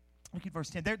 Look at verse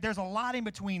 10. There's a lot in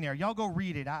between there. Y'all go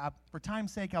read it. For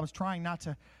time's sake, I was trying not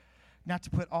to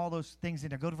put all those things in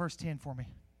there. Go to verse 10 for me.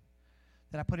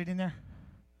 Did I put it in there?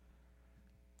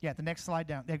 Yeah, the next slide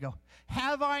down. There you go.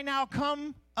 Have I now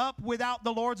come up without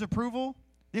the Lord's approval?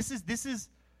 This is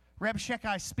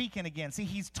Rabshakeh speaking again. See,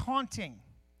 he's taunting.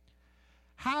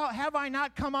 How have I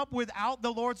not come up without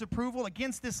the Lord's approval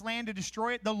against this land to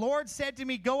destroy it? The Lord said to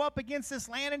me, go up against this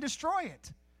land and destroy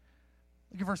it.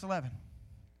 Look at verse 11.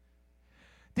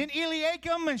 Then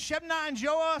Eliakim and Shebna and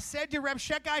Joah said to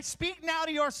Rabshakeh, speak now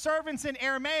to your servants in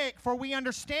Aramaic, for we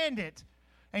understand it,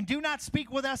 and do not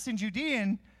speak with us in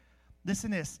Judean.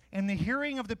 Listen to this. In the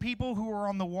hearing of the people who are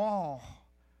on the wall.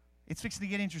 It's fixing to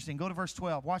get interesting. Go to verse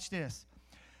 12. Watch this.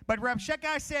 But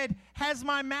Rabshakeh said, has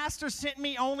my master sent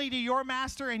me only to your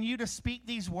master and you to speak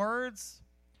these words,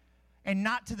 and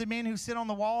not to the men who sit on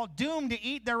the wall, doomed to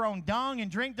eat their own dung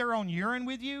and drink their own urine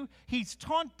with you? He's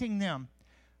taunting them.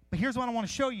 But here's what I want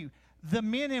to show you. The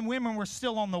men and women were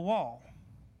still on the wall.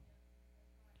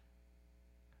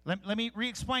 Let me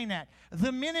re-explain that.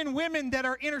 The men and women that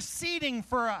are interceding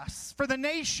for us, for the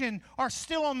nation, are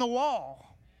still on the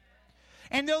wall.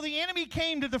 And though the enemy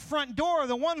came to the front door,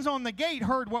 the ones on the gate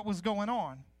heard what was going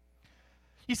on.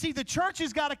 You see, the church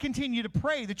has got to continue to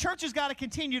pray. The church has got to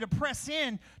continue to press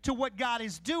in to what God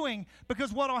is doing,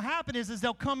 because what will happen is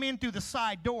they'll come in through the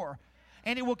side door,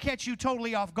 and it will catch you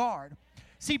totally off guard.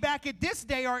 See, back at this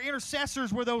day, our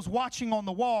intercessors were those watching on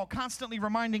the wall, constantly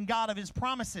reminding God of his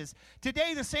promises.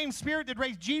 Today, the same Spirit that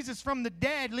raised Jesus from the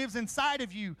dead lives inside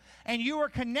of you, and you are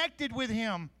connected with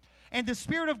him. And the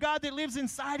Spirit of God that lives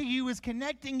inside of you is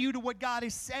connecting you to what God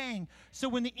is saying. So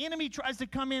when the enemy tries to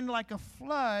come in like a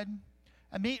flood,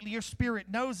 immediately your spirit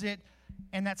knows it,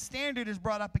 and that standard is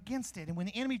brought up against it. And when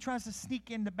the enemy tries to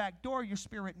sneak in the back door, your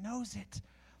spirit knows it.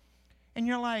 And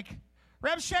you're like,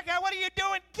 Rabshakeh, what are you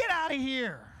doing? Get out of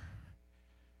here.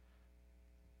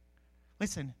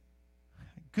 Listen,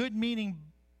 good-meaning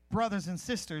brothers and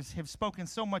sisters have spoken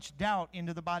so much doubt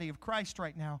into the body of Christ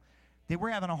right now that we're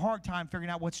having a hard time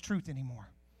figuring out what's truth anymore.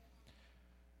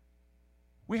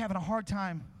 We're having a hard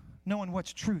time knowing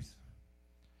what's truth.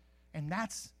 And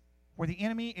that's where the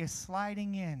enemy is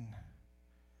sliding in,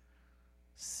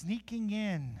 sneaking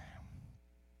in,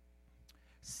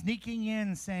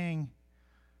 saying,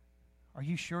 are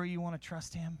you sure you want to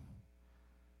trust him?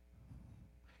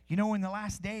 In the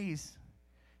last days,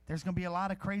 there's going to be a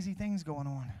lot of crazy things going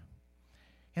on.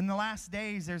 In the last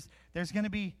days, there's going to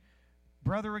be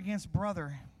brother against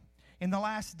brother. In the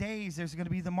last days, there's going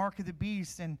to be the mark of the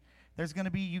beast, and there's going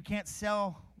to be, you can't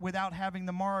sell without having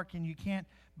the mark, and you can't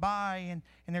buy, and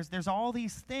there's all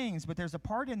these things, but there's a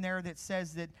part in there that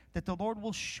says that the Lord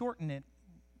will shorten it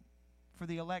for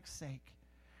the elect's sake,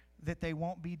 that they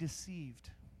won't be deceived.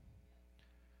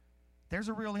 There's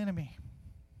a real enemy,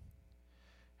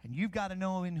 and you've got to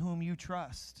know in whom you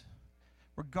trust,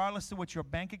 regardless of what your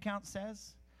bank account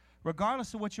says,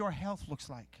 regardless of what your health looks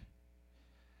like.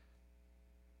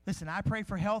 Listen, I pray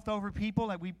for health over people.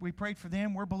 Like we prayed for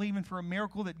them. We're believing for a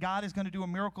miracle, that God is going to do a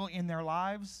miracle in their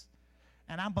lives.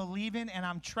 And I'm believing and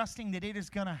I'm trusting that it is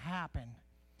going to happen.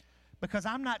 Because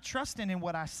I'm not trusting in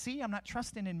what I see. I'm not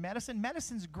trusting in medicine.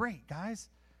 Medicine's great, guys.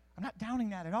 I'm not downing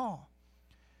that at all.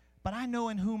 But I know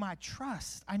in whom I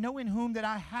trust. I know in whom that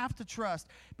I have to trust,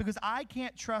 because I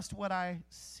can't trust what I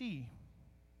see.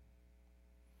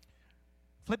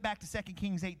 Flip back to 2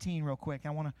 Kings 18 real quick. I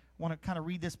want to kind of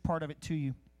read this part of it to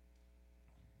you.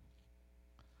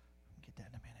 Get that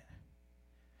in a minute.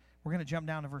 We're going to jump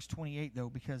down to verse 28, though,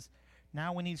 because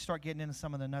now we need to start getting into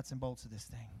some of the nuts and bolts of this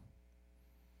thing.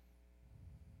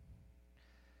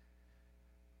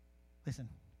 Listen,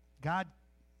 God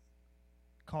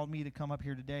called me to come up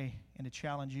here today and to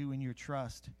challenge you in your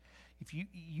trust. If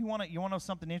you want to know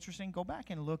something interesting, go back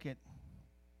and look at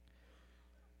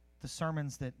the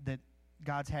sermons that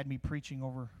God's had me preaching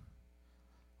over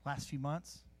last few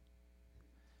months.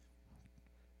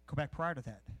 Go back prior to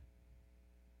that.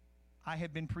 I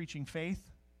have been preaching faith,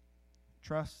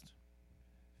 trust,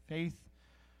 faith,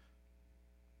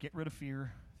 get rid of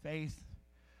fear, faith.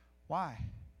 Why?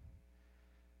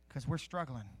 Because we're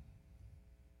struggling.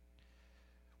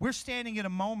 We're standing at a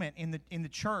moment in the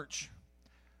church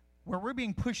where we're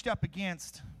being pushed up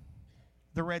against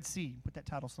the Red Sea. Put that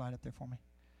title slide up there for me.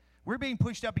 We're being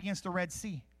pushed up against the Red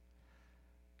Sea.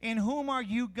 In whom are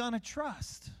you going to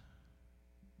trust?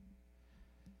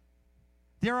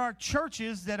 There are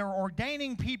churches that are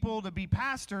ordaining people to be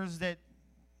pastors that,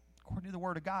 according to the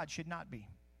Word of God, should not be.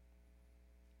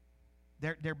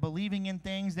 They're believing in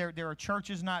things. There are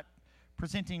churches not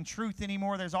presenting truth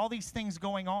anymore. There's all these things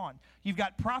going on. You've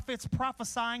got prophets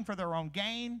prophesying for their own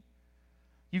gain.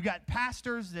 You've got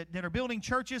pastors that are building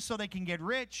churches so they can get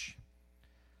rich.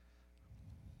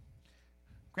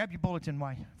 Grab your bulletin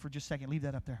for just a second. Leave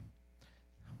that up there.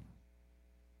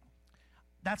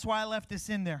 That's why I left this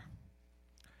in there.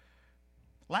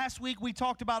 Last week we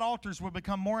talked about altars will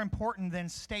become more important than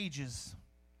stages.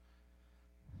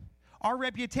 Our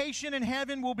reputation in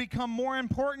heaven will become more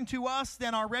important to us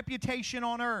than our reputation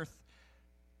on earth.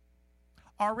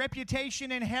 Our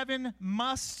reputation in heaven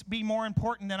must be more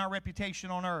important than our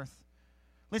reputation on earth.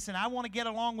 Listen, I want to get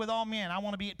along with all men. I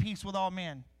want to be at peace with all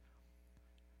men.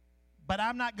 But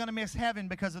I'm not going to miss heaven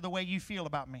because of the way you feel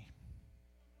about me.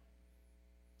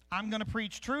 I'm going to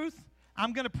preach truth.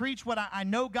 I'm going to preach what I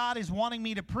know God is wanting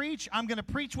me to preach. I'm going to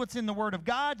preach what's in the Word of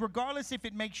God, regardless if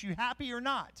it makes you happy or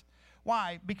not.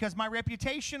 Why? Because my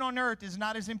reputation on earth is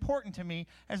not as important to me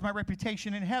as my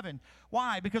reputation in heaven.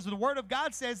 Why? Because the Word of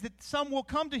God says that some will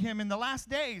come to Him in the last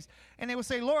days, and they will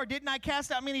say, Lord, didn't I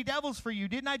cast out many devils for you?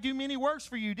 Didn't I do many works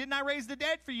for you? Didn't I raise the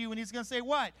dead for you? And He's going to say,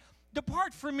 what?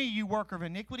 Depart from me, you worker of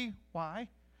iniquity. Why?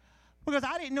 Because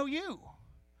I didn't know you.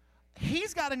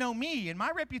 He's got to know me, and my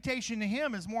reputation to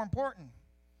Him is more important.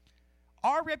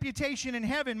 Our reputation in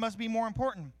heaven must be more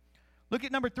important. Look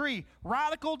at number 3.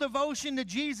 Radical devotion to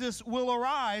Jesus will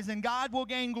arise, and God will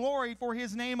gain glory for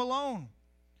His name alone.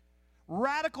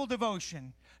 Radical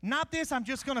devotion. Not this, I'm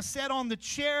just going to sit on the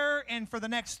chair and for the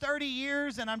next 30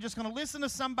 years, and I'm just going to listen to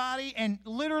somebody, and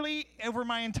literally over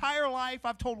my entire life,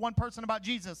 I've told one person about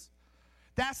Jesus.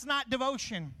 That's not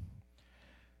devotion.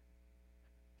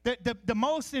 The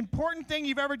most important thing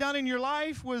you've ever done in your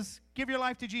life was give your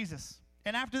life to Jesus.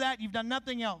 And after that, you've done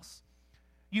nothing else.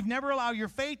 You've never allowed your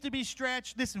faith to be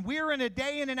stretched. Listen, we're in a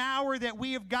day and an hour that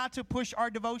we have got to push our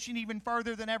devotion even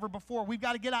further than ever before. We've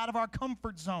got to get out of our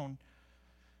comfort zone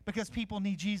because people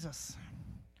need Jesus.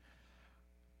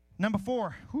 Number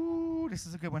 4. This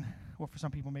is a good one. Well, for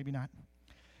some people, maybe not.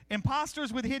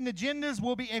 Imposters with hidden agendas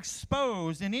will be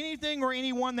exposed, and anything or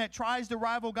anyone that tries to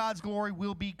rival God's glory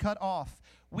will be cut off.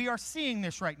 We are seeing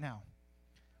this right now.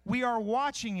 We are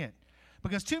watching it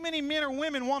because too many men or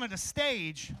women wanted a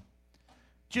stage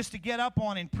just to get up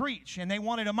on and preach, and they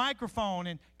wanted a microphone,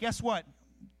 and guess what?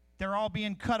 They're all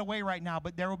being cut away right now,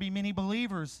 but there will be many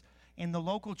believers in the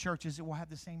local churches that will have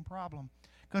the same problem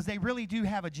because they really do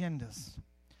have agendas.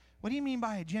 What do you mean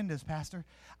by agendas, Pastor?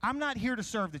 I'm not here to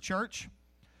serve the church.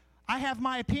 I have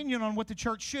my opinion on what the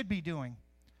church should be doing.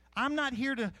 I'm not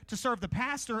here to serve the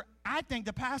pastor. I think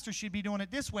the pastor should be doing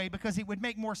it this way because it would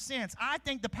make more sense. I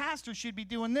think the pastor should be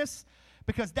doing this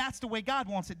because that's the way God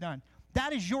wants it done.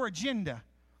 That is your agenda.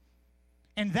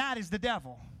 And that is the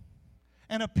devil.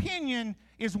 An opinion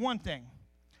is one thing.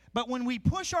 But when we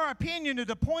push our opinion to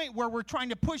the point where we're trying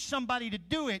to push somebody to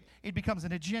do it, it becomes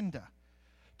an agenda.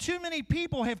 Too many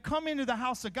people have come into the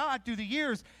house of God through the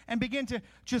years and begin to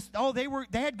just, they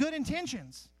had good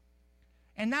intentions.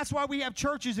 And that's why we have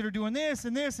churches that are doing this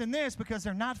and this and this because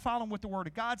they're not following what the Word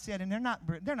of God said, and they're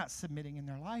not submitting in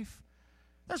their life.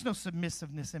 There's no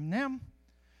submissiveness in them.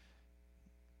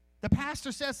 The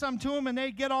pastor says something to them, and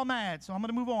they get all mad. So I'm going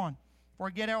to move on before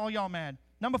I get all y'all mad.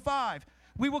 Number 5,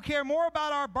 we will care more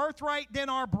about our birthright than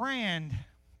our brand.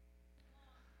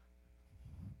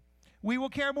 We will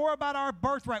care more about our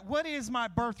birthright. What is my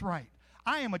birthright?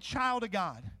 I am a child of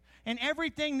God. And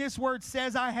everything this word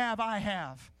says I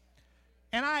have.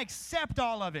 And I accept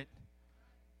all of it.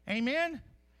 Amen?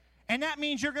 And that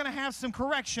means you're going to have some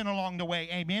correction along the way.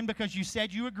 Amen? Because you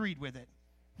said you agreed with it.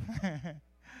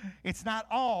 It's not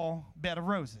all bed of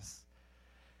roses.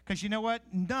 Because you know what?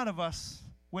 None of us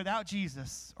without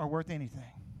Jesus are worth anything.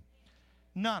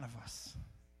 None of us.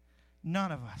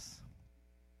 None of us.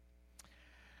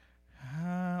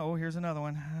 Here's another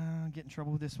one. Get in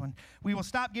trouble with this one. We will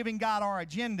stop giving God our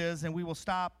agendas, and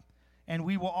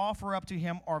we will offer up to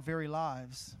Him our very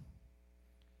lives.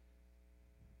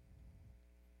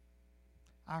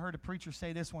 I heard a preacher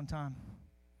say this one time.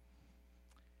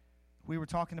 We were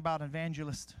talking about an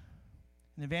evangelist.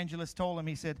 An evangelist told him,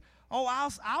 he said, Oh,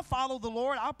 I'll follow the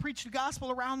Lord. I'll preach the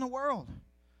gospel around the world.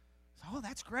 So, oh,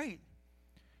 that's great.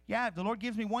 Yeah, if the Lord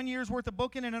gives me 1 year's worth of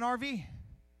booking in an RV.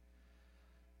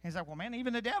 He's like, well, man,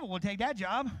 even the devil would take that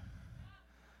job.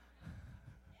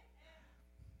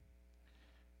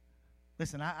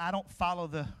 Listen, I don't follow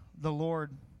the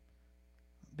Lord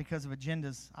because of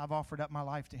agendas. I've offered up my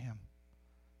life to him.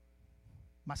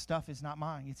 My stuff is not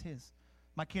mine. It's his.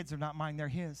 My kids are not mine. They're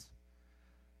his.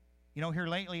 You know, here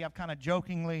lately, I've kind of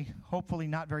jokingly, hopefully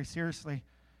not very seriously,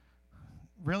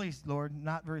 really, Lord,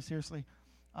 not very seriously,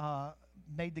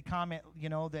 made the comment, you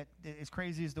know, that as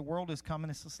crazy as the world is coming,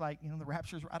 it's just like, you know, the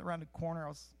rapture's right around the corner. I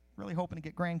was really hoping to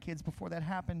get grandkids before that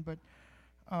happened, but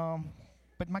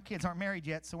my kids aren't married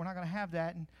yet, so we're not going to have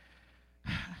that. And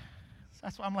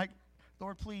that's why I'm like,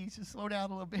 Lord, please, just slow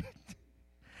down a little bit.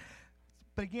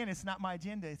 But again, it's not my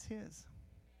agenda, it's his.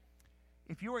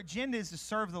 If your agenda is to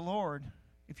serve the Lord,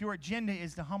 if your agenda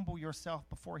is to humble yourself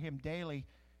before him daily,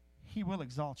 he will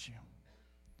exalt you.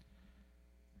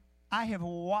 I have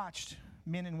watched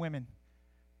men and women.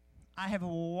 I have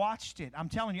watched it. I'm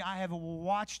telling you, I have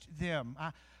watched them.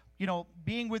 You know,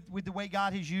 being with the way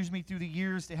God has used me through the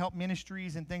years to help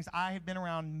ministries and things, I have been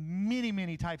around many,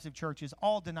 many types of churches,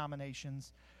 all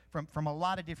denominations, from a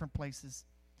lot of different places.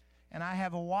 And I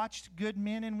have watched good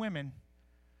men and women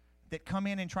that come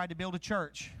in and tried to build a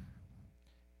church.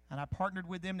 And I partnered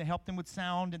with them to help them with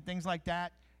sound and things like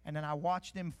that. And then I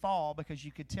watched them fall because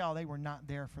you could tell they were not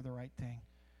there for the right thing.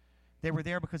 They were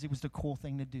there because it was the cool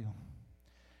thing to do.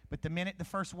 But the minute the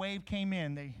first wave came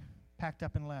in, they packed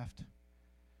up and left.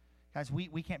 Guys,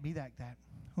 we can't be that.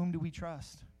 Whom do we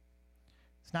trust?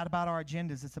 It's not about our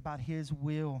agendas. It's about his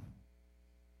will.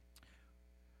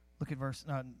 Look at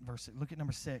look at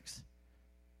number 6.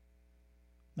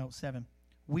 No, 7.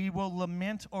 We will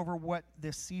lament over what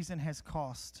this season has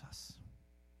cost us.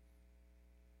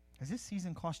 Has this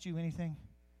season cost you anything?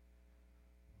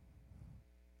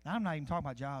 Now, I'm not even talking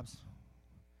about jobs.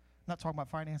 I'm not talking about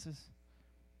finances.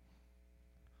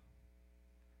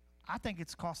 I think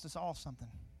it's cost us all something.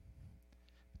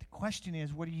 The question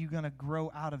is, what are you going to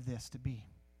grow out of this to be?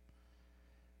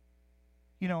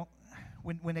 You know,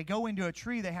 when they go into a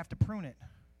tree, they have to prune it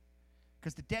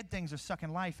because the dead things are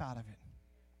sucking life out of it.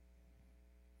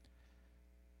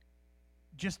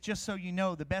 Just so you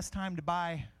know, the best time to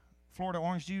buy Florida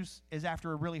orange juice is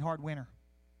after a really hard winter.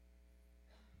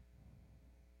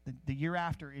 The year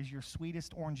after is your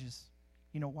sweetest oranges.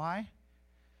 You know why?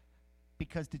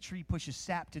 Because the tree pushes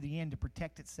sap to the end to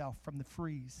protect itself from the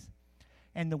freeze.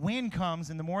 And the wind comes,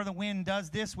 and the more the wind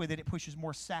does this with it, it pushes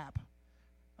more sap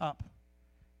up.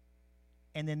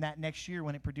 And then that next year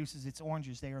when it produces its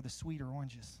oranges, they are the sweeter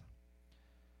oranges.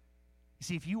 You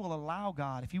see, if you will allow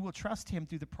God, if you will trust him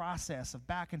through the process of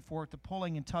back and forth, the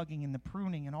pulling and tugging and the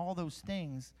pruning and all those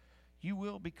things, you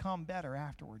will become better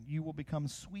afterward. You will become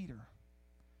sweeter.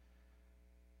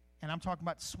 And I'm talking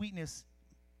about sweetness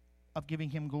of giving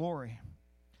him glory.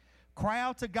 Cry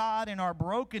out to God in our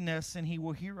brokenness, and he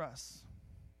will hear us.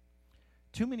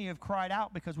 Too many have cried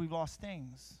out because we've lost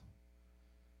things.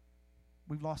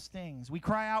 We've lost things. We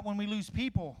cry out when we lose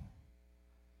people.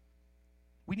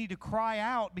 We need to cry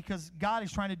out because God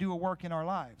is trying to do a work in our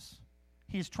lives.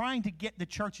 He is trying to get the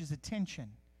church's attention.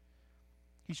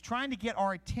 He's trying to get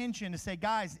our attention to say,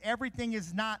 guys, everything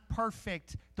is not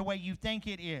perfect the way you think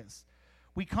it is.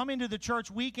 We come into the church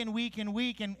week and week and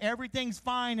week, and everything's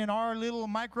fine in our little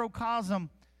microcosm.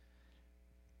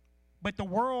 But the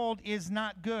world is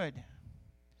not good.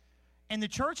 And the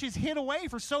church has hid away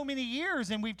for so many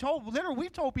years, and we've told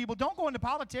people, don't go into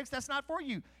politics. That's not for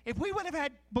you. If we would have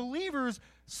had believers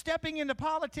stepping into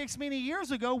politics many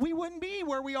years ago, we wouldn't be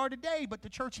where we are today, but the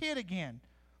church hid again.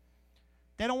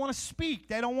 They don't want to speak.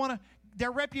 They don't want to.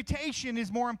 Their reputation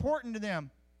is more important to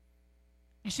them.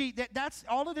 You see, that's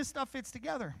all of this stuff fits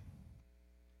together.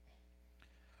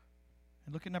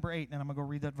 And look at number 8, and I'm going to go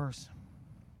read that verse.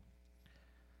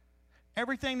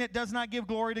 Everything that does not give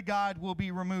glory to God will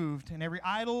be removed, and every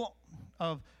idol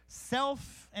of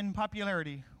self and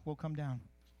popularity will come down.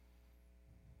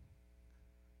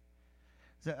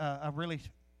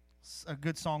 It's a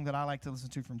good song that I like to listen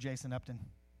to from Jason Upton.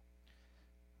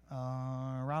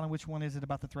 Rylan, which one is it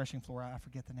about the threshing floor? I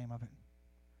forget the name of it.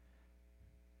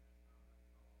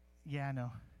 Yeah, I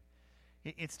know.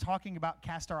 It's talking about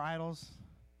cast our idols.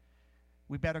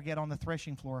 We better get on the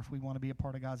threshing floor if we want to be a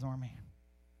part of God's army.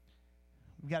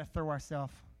 We've got to throw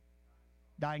ourselves,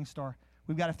 Dying Star.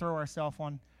 We've got to throw ourselves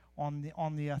on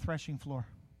the threshing floor.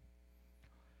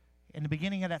 In the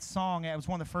beginning of that song, it was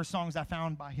one of the first songs I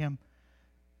found by him.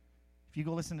 If you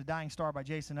go listen to Dying Star by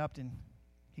Jason Upton,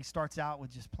 he starts out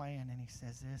with just playing, and he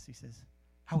says this. He says,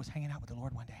 I was hanging out with the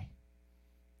Lord one day.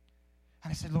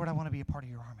 And I said, Lord, I want to be a part of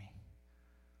your army.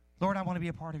 Lord, I want to be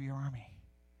a part of your army.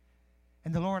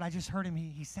 And the Lord, I just heard him,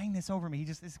 he sang this over me.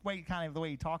 This way, kind of the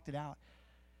way he talked it out.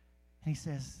 And he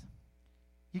says,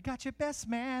 you got your best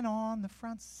man on the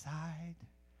front side.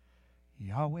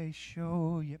 You always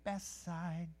show your best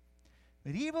side.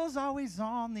 But evil's always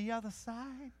on the other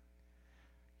side.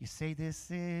 You say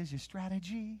this is your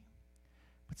strategy.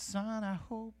 But son, I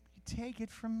hope you take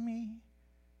it from me.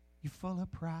 You're full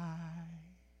of pride.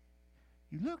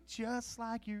 You look just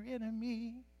like your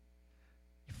enemy.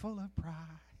 You're full of pride.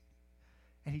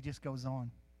 And he just goes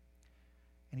on.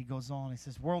 And he goes on. He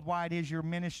says, worldwide is your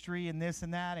ministry and this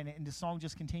and that. And the song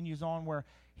just continues on where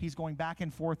he's going back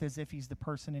and forth as if he's the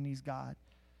person and he's God.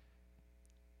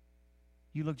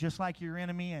 You look just like your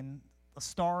enemy, and a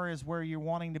star is where you're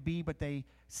wanting to be, but they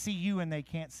see you and they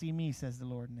can't see me, says the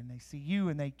Lord. And then they see you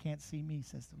and they can't see me,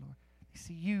 says the Lord. They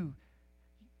see you.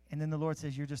 And then the Lord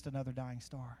says, you're just another dying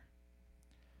star.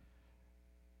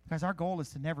 Guys, our goal is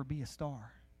to never be a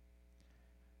star.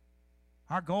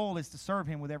 Our goal is to serve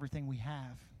him with everything we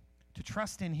have, to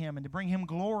trust in him and to bring him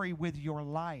glory with your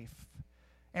life.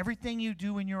 Everything you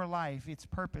do in your life, its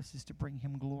purpose is to bring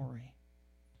him glory.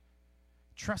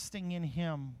 Trusting in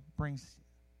him brings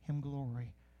him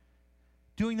glory.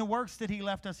 Doing the works that he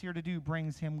left us here to do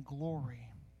brings him glory.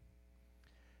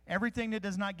 Everything that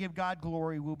does not give God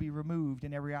glory will be removed,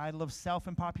 and every idol of self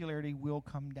and popularity will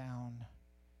come down.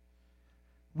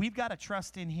 We've got to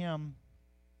trust in him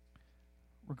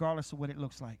regardless of what it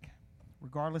looks like,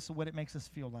 regardless of what it makes us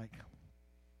feel like.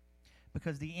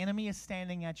 Because the enemy is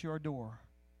standing at your door,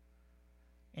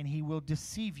 and he will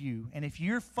deceive you. And if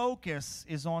your focus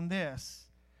is on this,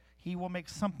 he will make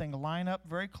something line up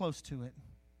very close to it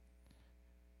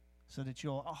so that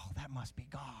you'll, oh, that must be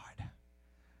God.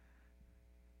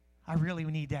 I really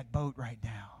need that boat right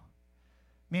now.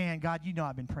 Man, God, you know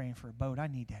I've been praying for a boat. I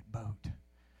need that boat.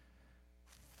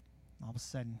 All of a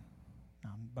sudden,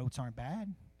 boats aren't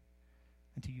bad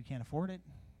until you can't afford it.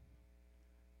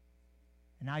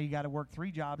 And now you got to work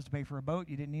 3 jobs to pay for a boat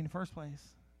you didn't need in the first place.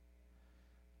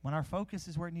 When our focus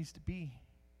is where it needs to be,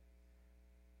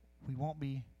 we won't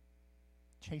be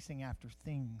chasing after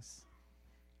things.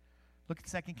 Look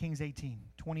at 2 Kings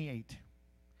 18:28.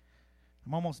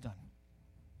 I'm almost done.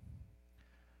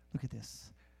 Look at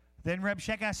this. Then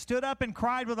Rabshakeh stood up and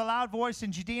cried with a loud voice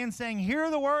in Judean, saying, hear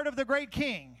the word of the great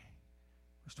king.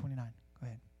 Verse 29. Go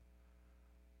ahead.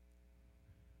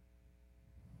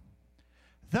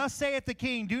 Thus saith the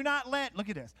king, look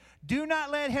at this, do not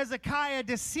let Hezekiah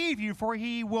deceive you, for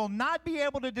he will not be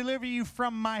able to deliver you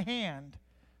from my hand.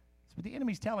 That's what the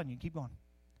enemy's telling you. Keep going.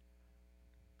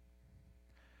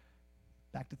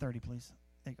 Back to 30, please.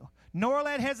 There you go. Nor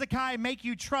let Hezekiah make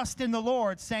you trust in the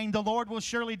Lord, saying, the Lord will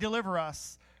surely deliver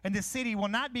us, and the city will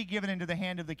not be given into the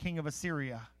hand of the king of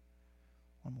Assyria.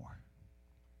 One more.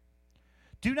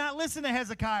 Do not listen to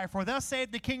Hezekiah, for thus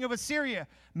saith the king of Assyria,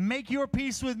 make your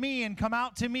peace with me and come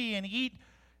out to me and eat.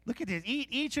 Look at this. Eat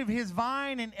each of his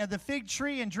vine and the fig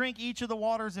tree and drink each of the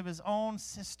waters of his own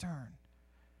cistern.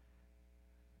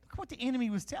 Look what the enemy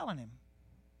was telling him.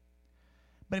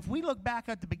 But if we look back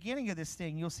at the beginning of this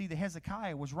thing, you'll see that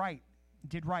Hezekiah was right,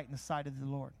 did right in the sight of the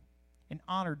Lord, and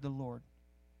honored the Lord.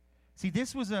 See,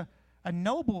 this was a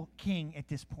noble king at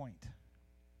this point.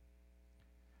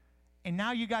 And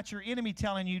now you got your enemy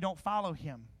telling you don't follow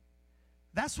him.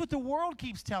 That's what the world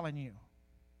keeps telling you.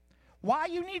 Why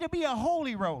you need to be a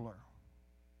holy roller.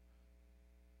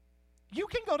 You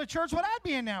can go to church without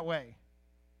being that way.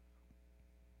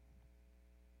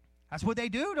 That's what they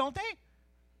do, don't they?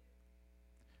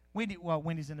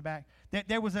 Wendy's in the back.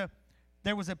 There was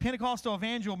a Pentecostal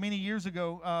evangel many years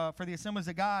ago for the Assemblies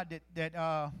of God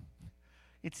that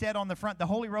it said on the front, the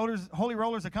holy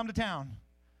rollers have come to town.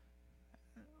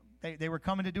 They were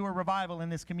coming to do a revival in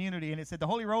this community, and it said the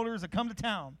holy rollers have come to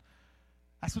town.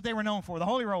 That's what they were known for, the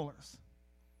holy rollers.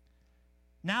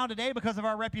 Now today, because of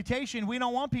our reputation, we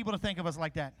don't want people to think of us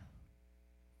like that.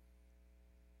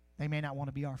 They may not want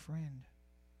to be our friend.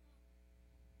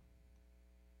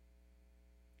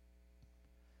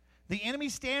 The enemy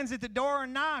stands at the door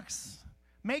and knocks.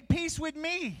 Make peace with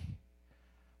me.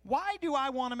 Why do I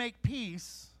want to make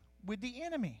peace with the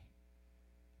enemy?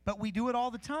 But we do it all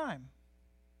the time.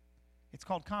 It's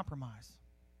called compromise.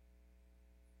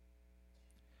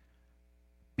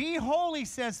 Be holy,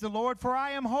 says the Lord, for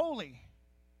I am holy.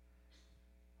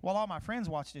 Well, all my friends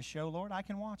watch this show, Lord, I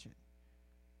can watch it.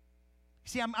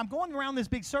 See, I'm going around this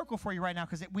big circle for you right now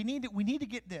because we need to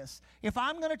get this. If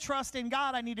I'm going to trust in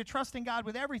God, I need to trust in God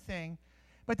with everything.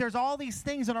 But there's all these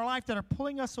things in our life that are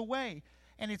pulling us away.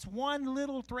 And it's one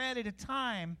little thread at a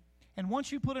time. And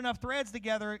once you put enough threads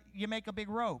together, you make a big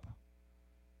rope.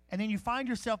 And then you find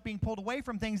yourself being pulled away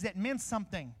from things that meant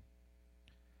something.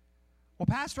 Well,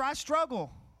 Pastor, I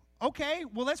struggle. Okay,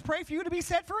 well, let's pray for you to be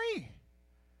set free.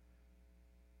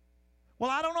 Well,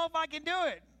 I don't know if I can do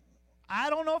it. I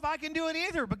don't know if I can do it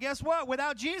either. But guess what?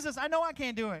 Without Jesus, I know I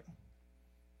can't do it.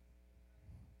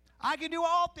 I can do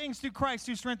all things through Christ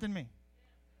who strengthened me.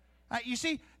 You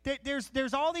see,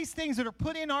 there's all these things that are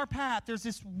put in our path. There's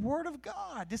this Word of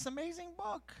God, this amazing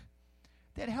book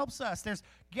that helps us. There's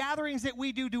gatherings that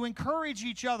we do to encourage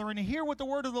each other and to hear what the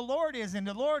Word of the Lord is. And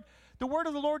the Word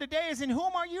of the Lord today is, in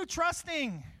whom are you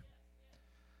trusting?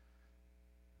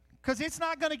 Because it's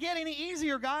not going to get any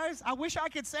easier, guys. I wish I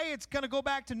could say it's going to go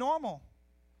back to normal.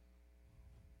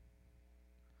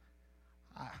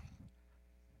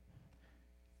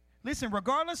 Listen,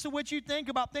 regardless of what you think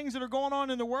about things that are going on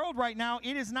in the world right now,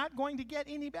 it is not going to get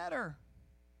any better.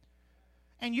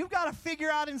 And you've got to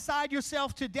figure out inside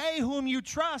yourself today whom you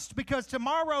trust, because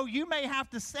tomorrow you may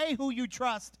have to say who you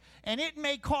trust, and it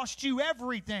may cost you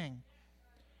everything.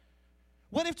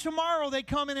 What if tomorrow they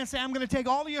come in and say, I'm going to take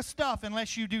all of your stuff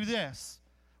unless you do this?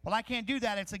 Well, I can't do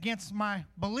that. It's against my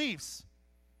beliefs.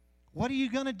 What are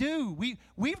you going to do?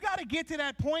 We've got to get to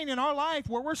that point in our life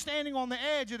where we're standing on the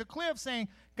edge of the cliff saying,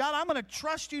 God, I'm going to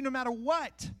trust you no matter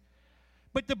what.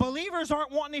 But the believers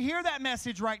aren't wanting to hear that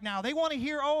message right now. They want to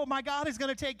hear, oh, my God is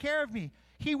going to take care of me.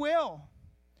 He will.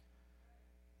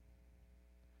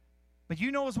 But you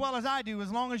know as well as I do,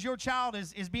 as long as your child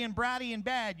is being bratty and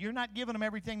bad, you're not giving them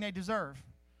everything they deserve.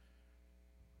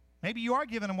 Maybe you are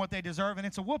giving them what they deserve, and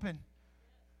it's a whooping.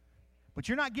 But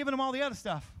you're not giving them all the other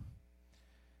stuff.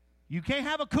 You can't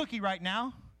have a cookie right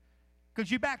now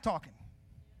because you're back talking.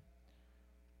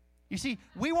 You see,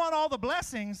 we want all the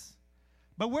blessings,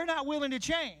 but we're not willing to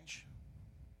change.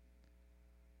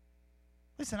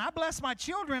 Listen, I bless my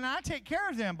children and I take care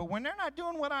of them, but when they're not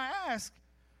doing what I ask,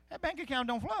 that bank account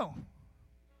don't flow.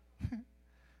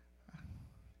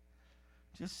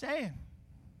 Just saying.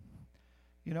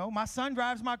 You know, my son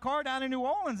drives my car down in New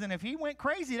Orleans, and if he went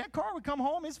crazy, that car would come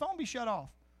home, his phone be shut off.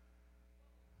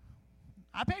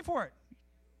 I pay for it.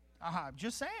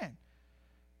 Just saying.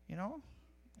 You know?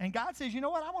 And God says, you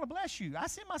know what? I want to bless you. I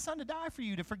sent my son to die for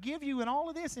you, to forgive you and all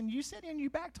of this, and you sit here and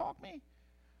you back talk me.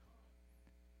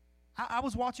 I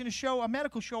was watching a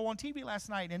medical show on TV last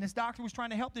night, and this doctor was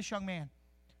trying to help this young man.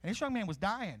 And this young man was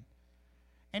dying.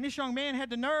 And this young man had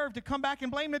the nerve to come back and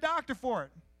blame the doctor for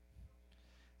it.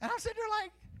 And I'm sitting there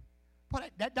like, boy,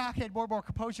 that doc had more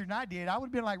composure than I did. I would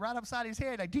have been like right upside his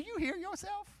head, like, do you hear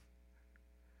yourself?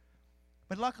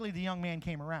 But luckily the young man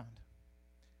came around.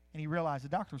 And he realized the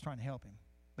doctor was trying to help him.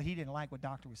 But he didn't like what the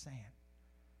doctor was saying.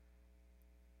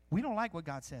 We don't like what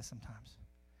God says sometimes.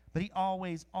 But he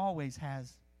always, always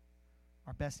has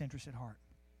our best interest at heart.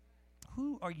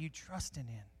 Who are you trusting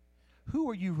in? Who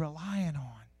are you relying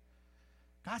on?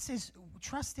 God says,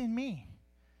 trust in me.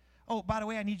 Oh, by the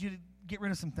way, I need you to get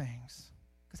rid of some things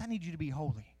because I need you to be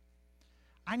holy.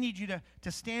 I need you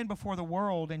to stand before the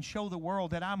world and show the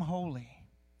world that I'm holy.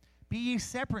 Be ye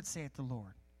separate, saith the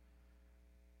Lord.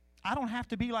 I don't have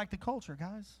to be like the culture,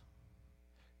 guys.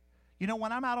 You know,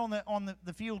 when I'm out on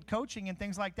the field coaching and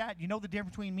things like that, you know the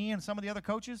difference between me and some of the other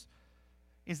coaches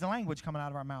is the language coming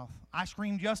out of our mouth. I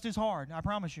scream just as hard, I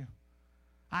promise you.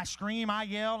 I scream, I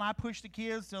yell, and I push the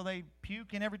kids till they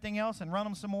puke and everything else and run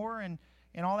them some more and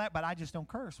all that, but I just don't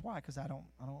curse. Why? Because I don't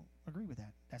agree with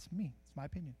that. That's me. It's my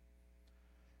opinion.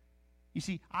 You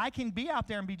see, I can be out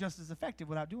there and be just as effective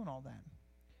without doing all that.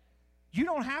 You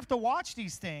don't have to watch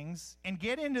these things and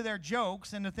get into their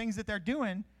jokes and the things that they're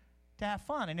doing to have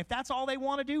fun. And if that's all they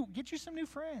want to do, get you some new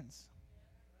friends.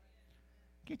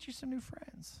 Get you some new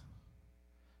friends.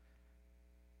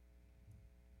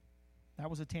 That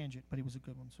was a tangent, but it was a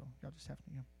good one, so y'all just have to,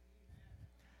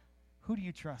 Who do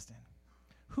you trust in?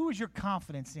 Who is your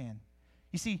confidence in?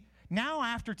 You see, now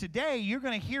after today, you're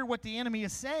going to hear what the enemy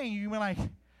is saying. You're like, man,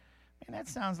 that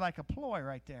sounds like a ploy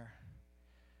right there.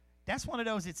 That's one of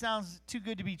those, it sounds too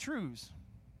good to be trues.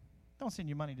 Don't send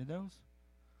your money to those.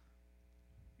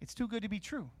 It's too good to be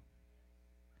true.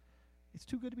 It's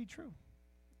too good to be true.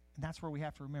 And that's where we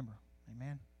have to remember.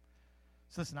 Amen.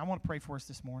 So listen, I want to pray for us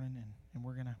this morning, and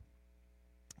we're going to,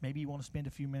 maybe you want to spend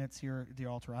a few minutes here at the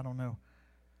altar. I don't know.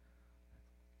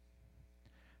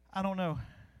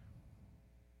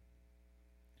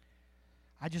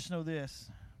 I just know this.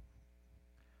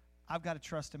 I've got to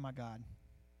trust in my God.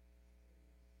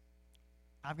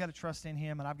 I've got to trust in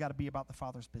him, and I've got to be about the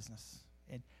Father's business.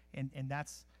 And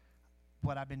that's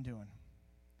what I've been doing.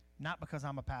 Not because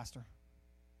I'm a pastor.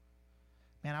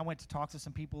 Man, I went to talk to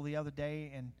some people the other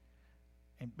day, and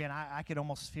man, I could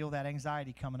almost feel that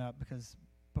anxiety coming up because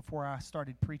before I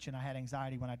started preaching, I had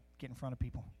anxiety when I'd get in front of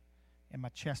people. and my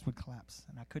chest would collapse,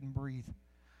 and I couldn't breathe.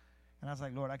 And I was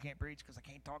like, Lord, I can't preach because I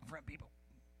can't talk in front of people.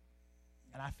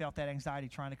 And I felt that anxiety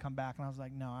trying to come back, and I was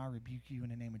like, no, I rebuke you in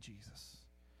the name of Jesus.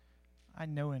 I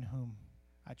know in whom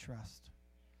I trust.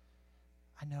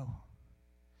 I know.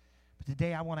 But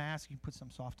today I want to ask you, put some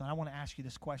soft on, I want to ask you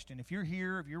this question. If you're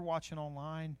here, if you're watching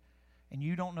online, and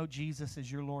you don't know Jesus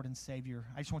as your Lord and Savior,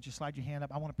 I just want you to slide your hand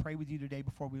up. I want to pray with you today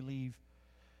before we leave,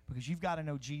 because you've got to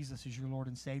know Jesus as your Lord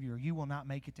and Savior, or you will not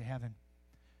make it to heaven.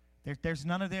 There's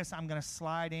none of this, I'm going to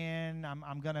slide in,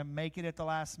 I'm going to make it at the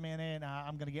last minute,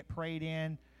 I'm going to get prayed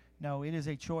in. No, it is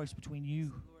a choice between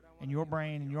you and your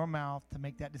brain and your mouth to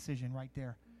make that decision right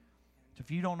there. So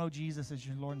if you don't know Jesus as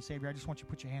your Lord and Savior, I just want you to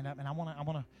put your hand up, and I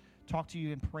want to talk to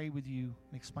you and pray with you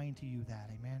and explain to you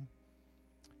that. Amen?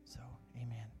 So,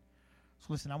 amen. So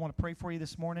listen, I want to pray for you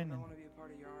this morning. I want to be a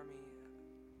part of your army.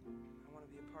 I want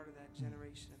to be a part of that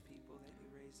generation of people that you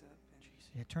raise up. And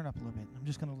yeah, turn up a little bit. I'm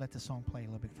just going to let the song play a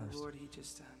little bit first. Lord, he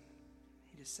just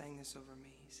sang this over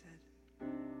me. He said,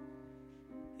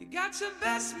 you got your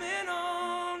best men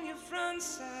on your front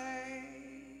side.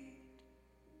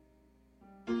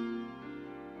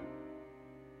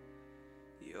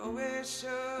 You always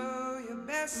show your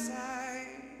best side.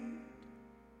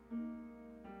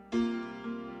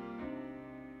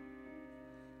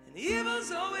 And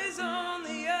evil's always on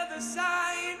the other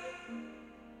side.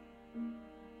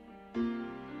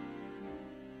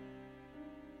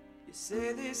 You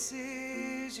say this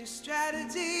is your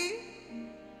strategy.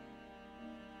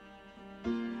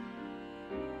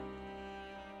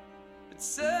 But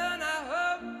son, I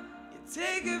hope you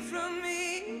take it from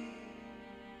me.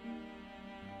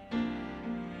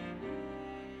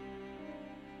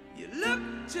 You look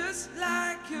just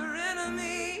like your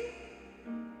enemy.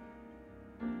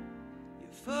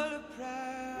 You're full of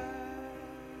pride.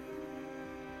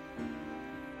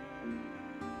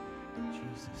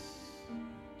 Jesus.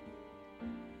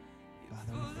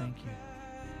 Father, we thank you.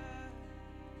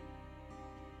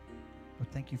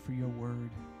 Lord, thank you for your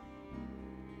word.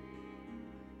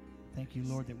 Thank you,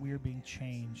 Lord, that we are being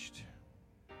changed.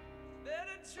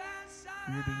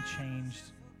 We are being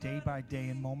changed day by day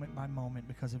and moment by moment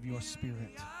because of your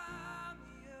Spirit.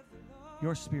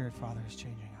 Your Spirit, Father, is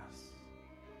changing us.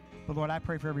 But Lord, I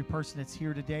pray for every person that's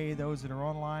here today, those that are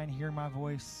online, hear my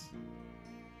voice,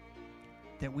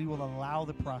 that we will allow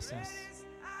the process,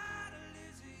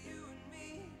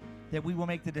 that we will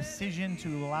make the decision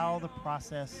to allow the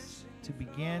process to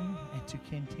begin and to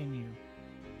continue,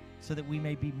 so that we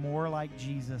may be more like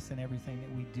Jesus in everything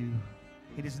that we do.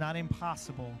 It is not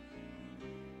impossible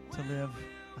to live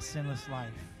a sinless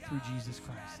life through Jesus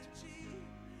Christ.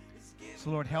 So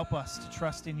Lord, help us to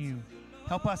trust in you.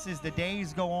 Help us as the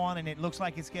days go on and it looks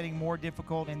like it's getting more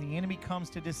difficult and the enemy comes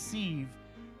to deceive,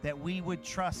 that we would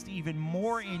trust even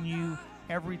more in you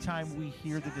every time we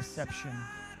hear the deception,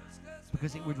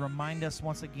 because it would remind us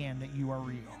once again that you are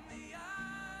real.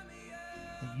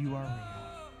 That you are real.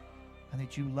 And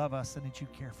that you love us and that you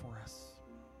care for us.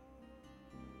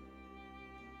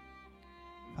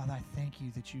 Father, I thank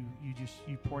you that you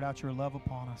poured out your love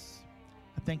upon us.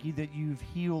 I thank you that you've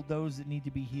healed those that need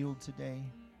to be healed today.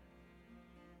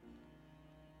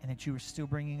 And that you are still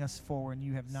bringing us forward and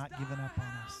you have not given up on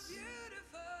us.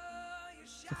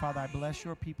 So, Father, I bless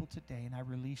your people today and I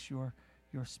release your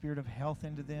spirit of health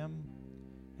into them.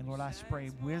 And, Lord, I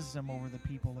spray wisdom over the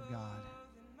people of God.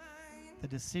 The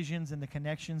decisions and the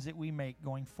connections that we make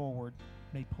going forward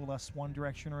may pull us one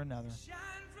direction or another.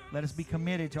 Let us be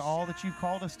committed to all that you've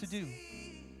called us to do.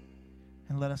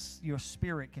 And let us, your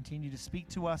Spirit, continue to speak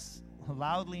to us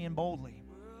loudly and boldly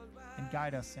and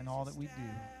guide us in all that we do.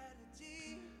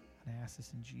 And I ask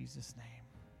this in Jesus' name.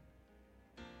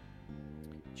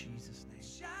 Jesus'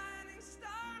 name.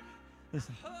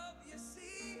 Listen,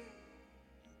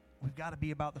 we've got to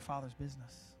be about the Father's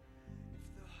business.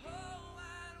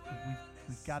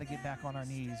 We've got to get back on our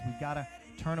knees. We've got to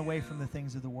turn away from the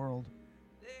things of the world,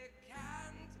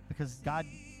 because God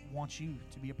wants you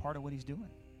to be a part of what he's doing.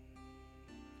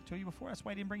 I told you before, that's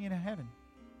why he didn't bring you to heaven.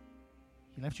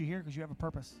 He left you here because you have a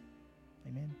purpose.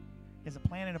 Amen. He has a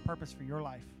plan and a purpose for your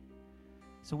life.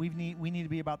 So we need to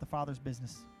be about the Father's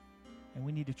business, and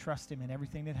we need to trust him in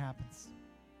everything that happens.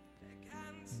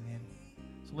 Amen.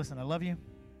 So listen, I love you.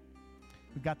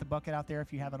 We've got the bucket out there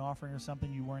if you have an offering or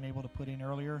something you weren't able to put in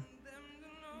earlier.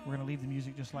 We're going to leave the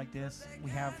music just like this. We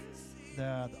have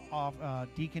the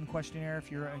deacon questionnaire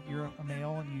if you're a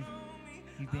male and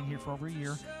you've been here for over a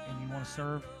year and you want to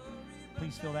serve.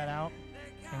 Please fill that out.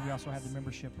 And we also have the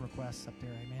membership requests up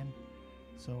there. Amen.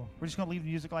 So we're just going to leave the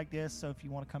music like this. So if you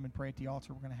want to come and pray at the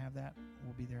altar, we're going to have that.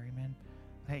 We'll be there. Amen.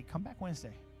 Hey, come back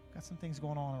Wednesday. Got some things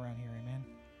going on around here. Amen.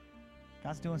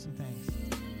 God's doing some things.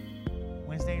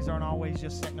 Wednesdays aren't always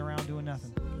just sitting around doing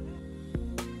nothing.